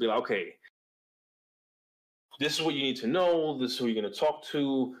calls to be like, okay, this is what you need to know. This is who you're going to talk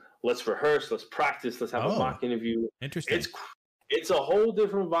to. Let's rehearse. Let's practice. Let's have a mock interview. Interesting. It's a whole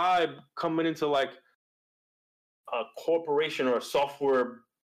different vibe coming into like a corporation or a software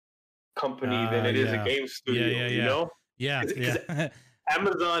company than it is a game studio. Yeah.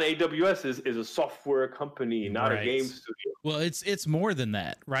 Amazon AWS is a software company, not a game studio. Well, it's more than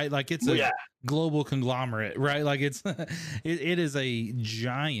that, right? Like it's a global conglomerate, right? Like it is a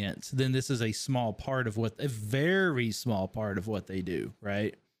giant. Then this is a very small part of what they do,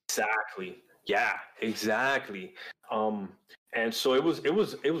 right? Exactly. Yeah, exactly. And so it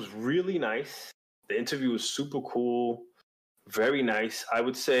was really nice. The interview was super cool, very nice. I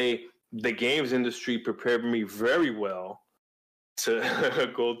would say the games industry prepared me very well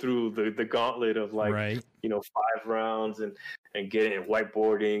to go through the gauntlet of like 5 rounds and getting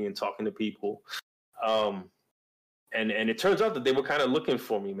whiteboarding and talking to people. And it turns out that they were kind of looking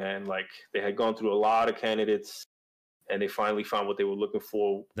for me, man. Like they had gone through a lot of candidates, and they finally found what they were looking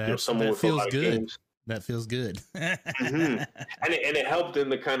for. Someone that with feels a lot of good. games. That feels good. And it helped in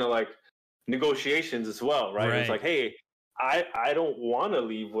the kind of like negotiations as well, right? It's like, hey, I don't want to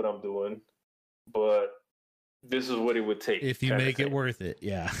leave what I'm doing, but this is what it would take if you make it worth it.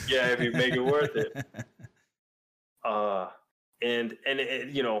 Yeah. Yeah, if you make it worth it. And it,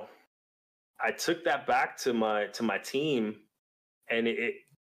 you know, I took that back to my team, and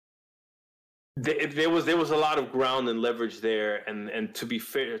there was a lot of ground and leverage there, and to be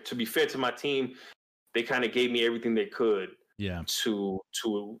fair to my team, they kind of gave me everything they could, to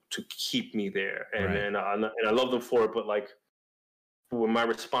keep me there, and I love them for it. But like with my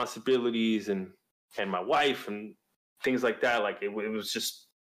responsibilities and my wife and things like that, like it was just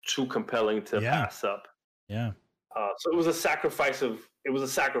too compelling to pass up. Yeah. So it was a sacrifice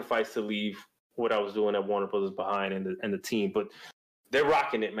to leave what I was doing at Warner Brothers behind, and the team, but they're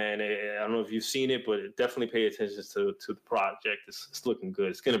rocking it, man. I don't know if you've seen it, but definitely pay attention to the project. It's looking good.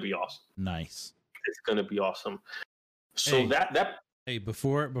 It's going to be awesome. Nice. It's going to be awesome. So hey,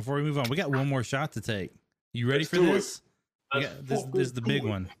 before we move on, we got one more shot to take. You ready for this? This is the big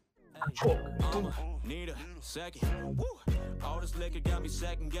one. Need a second. All this liquor got me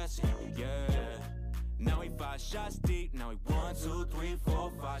second guessing. Yeah. Now he 5 shots deep. Now he 1, 2, 3,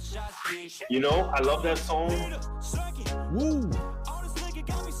 4, 5 shots deep. You know, I love that song. Woo.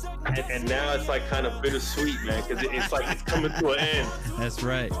 And now it's like kind of bittersweet, man, because it's like it's coming to an end. That's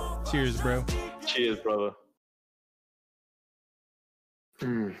right. Cheers, bro. Cheers, brother.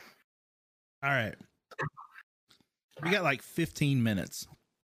 All right. We got like 15 minutes.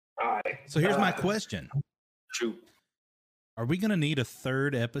 All right. So here's my question. Shoot. Are we gonna need a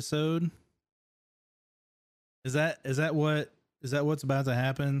third episode? Is that what's about to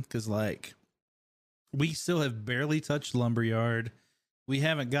happen? Because like we still have barely touched Lumberyard. We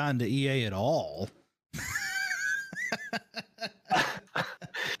haven't gotten to EA at all.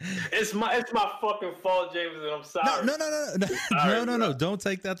 It's my fucking fault, James, and I'm sorry. No. Don't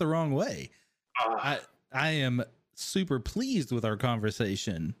take that the wrong way. I am super pleased with our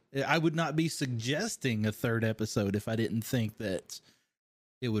conversation. I would not be suggesting a third episode if I didn't think that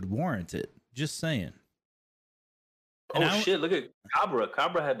it would warrant it. Just saying. Shit, look at Cabra.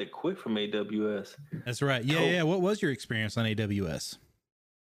 Cabra had to quit from AWS. That's right. Yeah. What was your experience on AWS?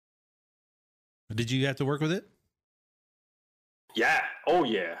 Did you have to work with it? Yeah. Oh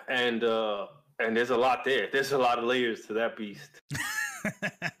yeah. And there's a lot there. There's a lot of layers to that beast.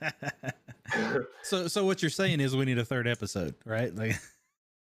 So what you're saying is we need a third episode, right? Like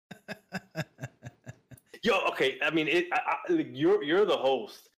Yo, okay. I mean, you're the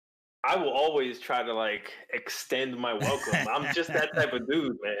host. I will always try to like extend my welcome. I'm just that type of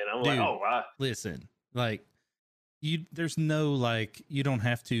dude, man. I'm like, oh wow. Listen, like there's no like you don't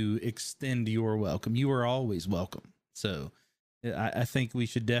have to extend your welcome. You are always welcome. So I think we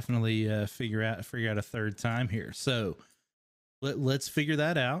should definitely figure out a third time here. So let's figure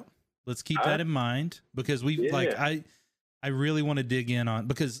that out. Let's keep that in mind, because I really want to dig in on,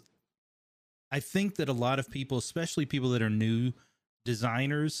 because I think that a lot of people, especially people that are new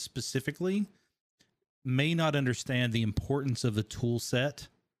designers specifically, may not understand the importance of the tool set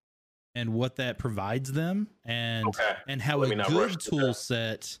and what that provides them, and how a good tool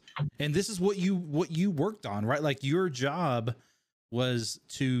set, and this is what you worked on, right? Like your job was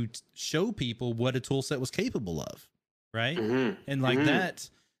to show people what a tool set was capable of, right? And like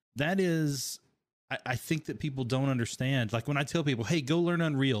that is, I think that people don't understand. Like when I tell people, hey, go learn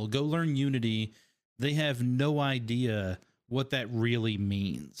Unreal, go learn Unity, they have no idea what that really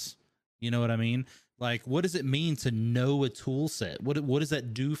means. You know what I mean? Like, what does it mean to know a tool set? What does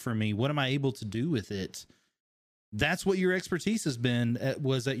that do for me? What am I able to do with it? That's what your expertise has been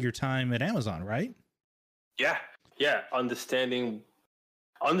was at your time at Amazon, right? Yeah. Understanding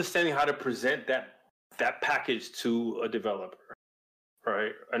how to present that package to a developer,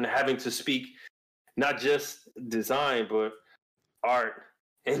 right? And having to speak not just design, but art,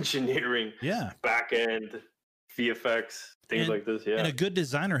 engineering, back end, VFX, things like this. Yeah. And a good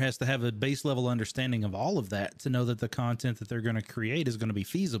designer has to have a base level understanding of all of that to know that the content that they're going to create is going to be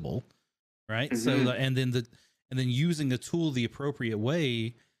feasible, right? So and then using a tool the appropriate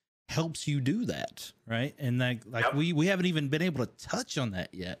way helps you do that, right? And we haven't even been able to touch on that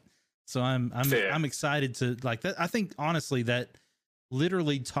yet. So I'm excited to like that. I think honestly that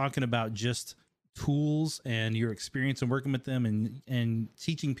literally talking about just tools and your experience and working with them and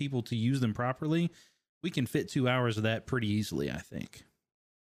teaching people to use them properly, we can fit 2 hours of that pretty easily, I think.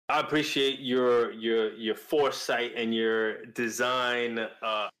 I appreciate your foresight and your design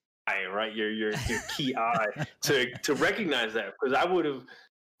eye, right? Your key eye to recognize that, because I would have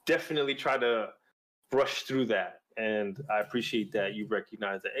definitely tried to brush through that And I appreciate that you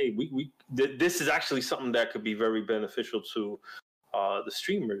recognize that, hey, this is actually something that could be very beneficial to the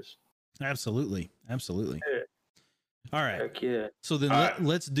streamers. Absolutely. Absolutely. Yeah. All right. Heck yeah. So then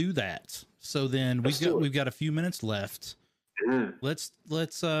let's do that. So then we've got a few minutes left. Mm.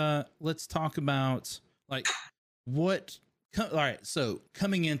 Let's talk about like what. All right. So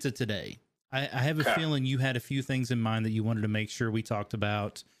coming into today, I have a feeling you had a few things in mind that you wanted to make sure we talked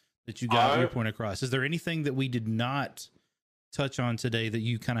about, that you got your point across. Is there anything that we did not touch on today that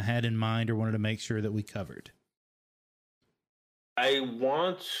you kind of had in mind or wanted to make sure that we covered? I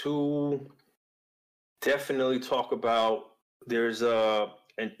want to definitely talk about, there's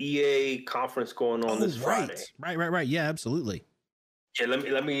an EA conference going on this Friday. Right. Yeah, absolutely. Yeah,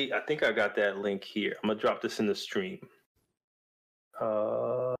 let me. I think I got that link here. I'm gonna drop this in the stream.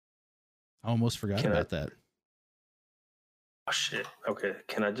 I almost forgot about that. Oh shit. Okay.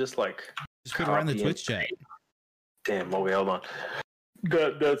 Can I just put it around the Twitch chat? Damn. Oh wait, hold on.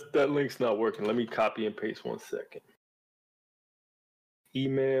 That link's not working. Let me copy and paste 1 second.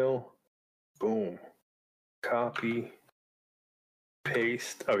 Email. Boom. Copy.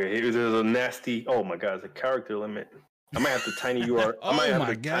 Paste. Okay. There's a nasty. Oh my god. It's a character limit. I might have to tiny URL. Oh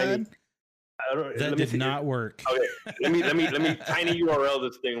my god. That did not work. Okay, let me tiny URL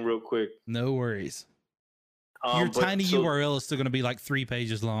this thing real quick. No worries. Your tiny URL is still going to be like 3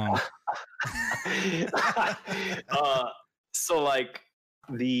 pages long. So like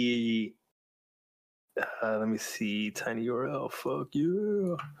the let me see, tiny URL. Fuck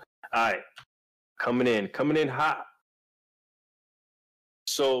you. All right, coming in hot.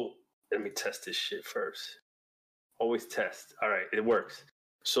 So let me test this shit first. Always test. All right, it works.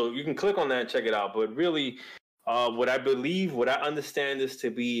 So you can click on that and check it out. But really, what I understand this to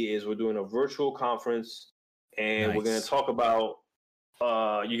be is we're doing a virtual conference, and we're going to talk about,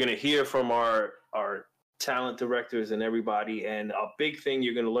 you're going to hear from our talent directors and everybody. And a big thing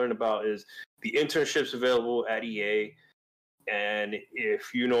you're going to learn about is the internships available at EA. And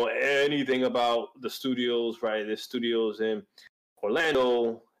if you know anything about the studios, right, there's studios in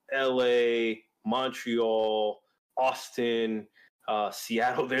Orlando, LA, Montreal, Austin,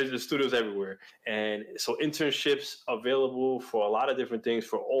 Seattle. There's the studios everywhere, and so internships available for a lot of different things,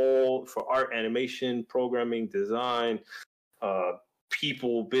 for art, animation, programming, design,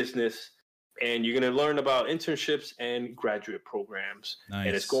 people, business, and you're going to learn about internships and graduate programs. Nice.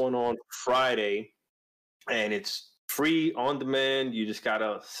 And it's going on Friday, and it's free on demand. You just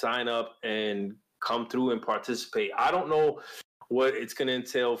gotta sign up and come through and participate. I don't know what it's going to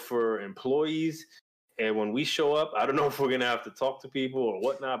entail for employees. And when we show up, I don't know if we're going to have to talk to people or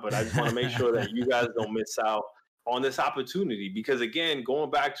whatnot, but I just want to make sure that you guys don't miss out on this opportunity. Because again,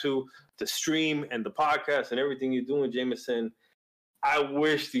 going back to the stream and the podcast and everything you're doing, Jameson, I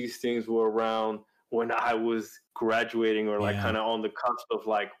wish these things were around when I was graduating or like kind of on the cusp of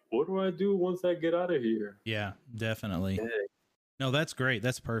like, what do I do once I get out of here? Yeah, definitely. Yeah. No, that's great.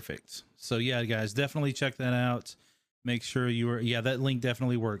 That's perfect. So yeah, guys, definitely check that out. Make sure that link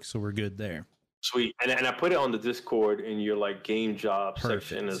definitely works. So we're good there. Sweet. And I put it on the Discord in your like game job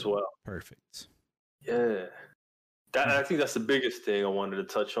section as well. Perfect. Yeah. I think that's the biggest thing I wanted to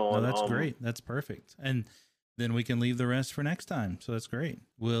touch on. Oh, that's great. That's perfect. And then we can leave the rest for next time. So that's great.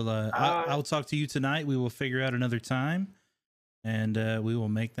 We'll I'll talk to you tonight. We will figure out another time, and we will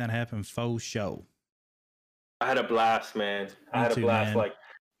make that happen faux show. I had a blast, man. I had a blast. Man. Like,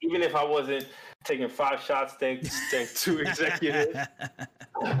 even if I wasn't taking 5 shots, thanks to executives.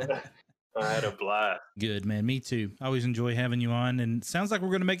 I had a blast. Good, man. Me too. I always enjoy having you on, and it sounds like we're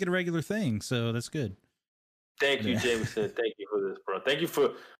going to make it a regular thing, so that's good. Thank you, Jameson. Thank you for this, bro. Thank you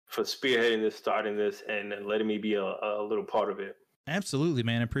for spearheading this, starting this, and letting me be a little part of it. Absolutely,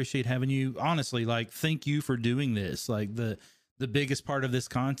 man. I appreciate having you. Honestly, like, thank you for doing this. Like, the biggest part of this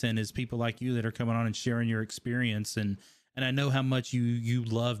content is people like you that are coming on and sharing your experience, and I know how much you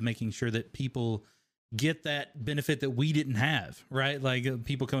love making sure that people get that benefit that we didn't have, right? Like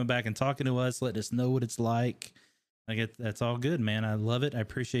people coming back and talking to us, letting us know what it's like. That's all good, man. I love it. I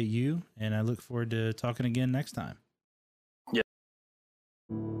appreciate you, and I look forward to talking again next time. Yeah.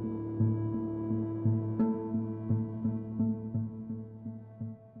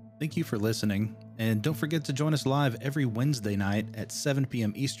 Thank you for listening, and don't forget to join us live every Wednesday night at 7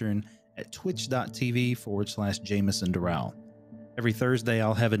 p.m. Eastern at twitch.tv/Jameson Doral. Every Thursday,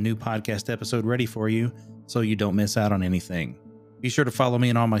 I'll have a new podcast episode ready for you, so you don't miss out on anything. Be sure to follow me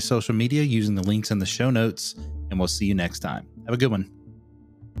on all my social media using the links in the show notes, and we'll see you next time. Have a good one.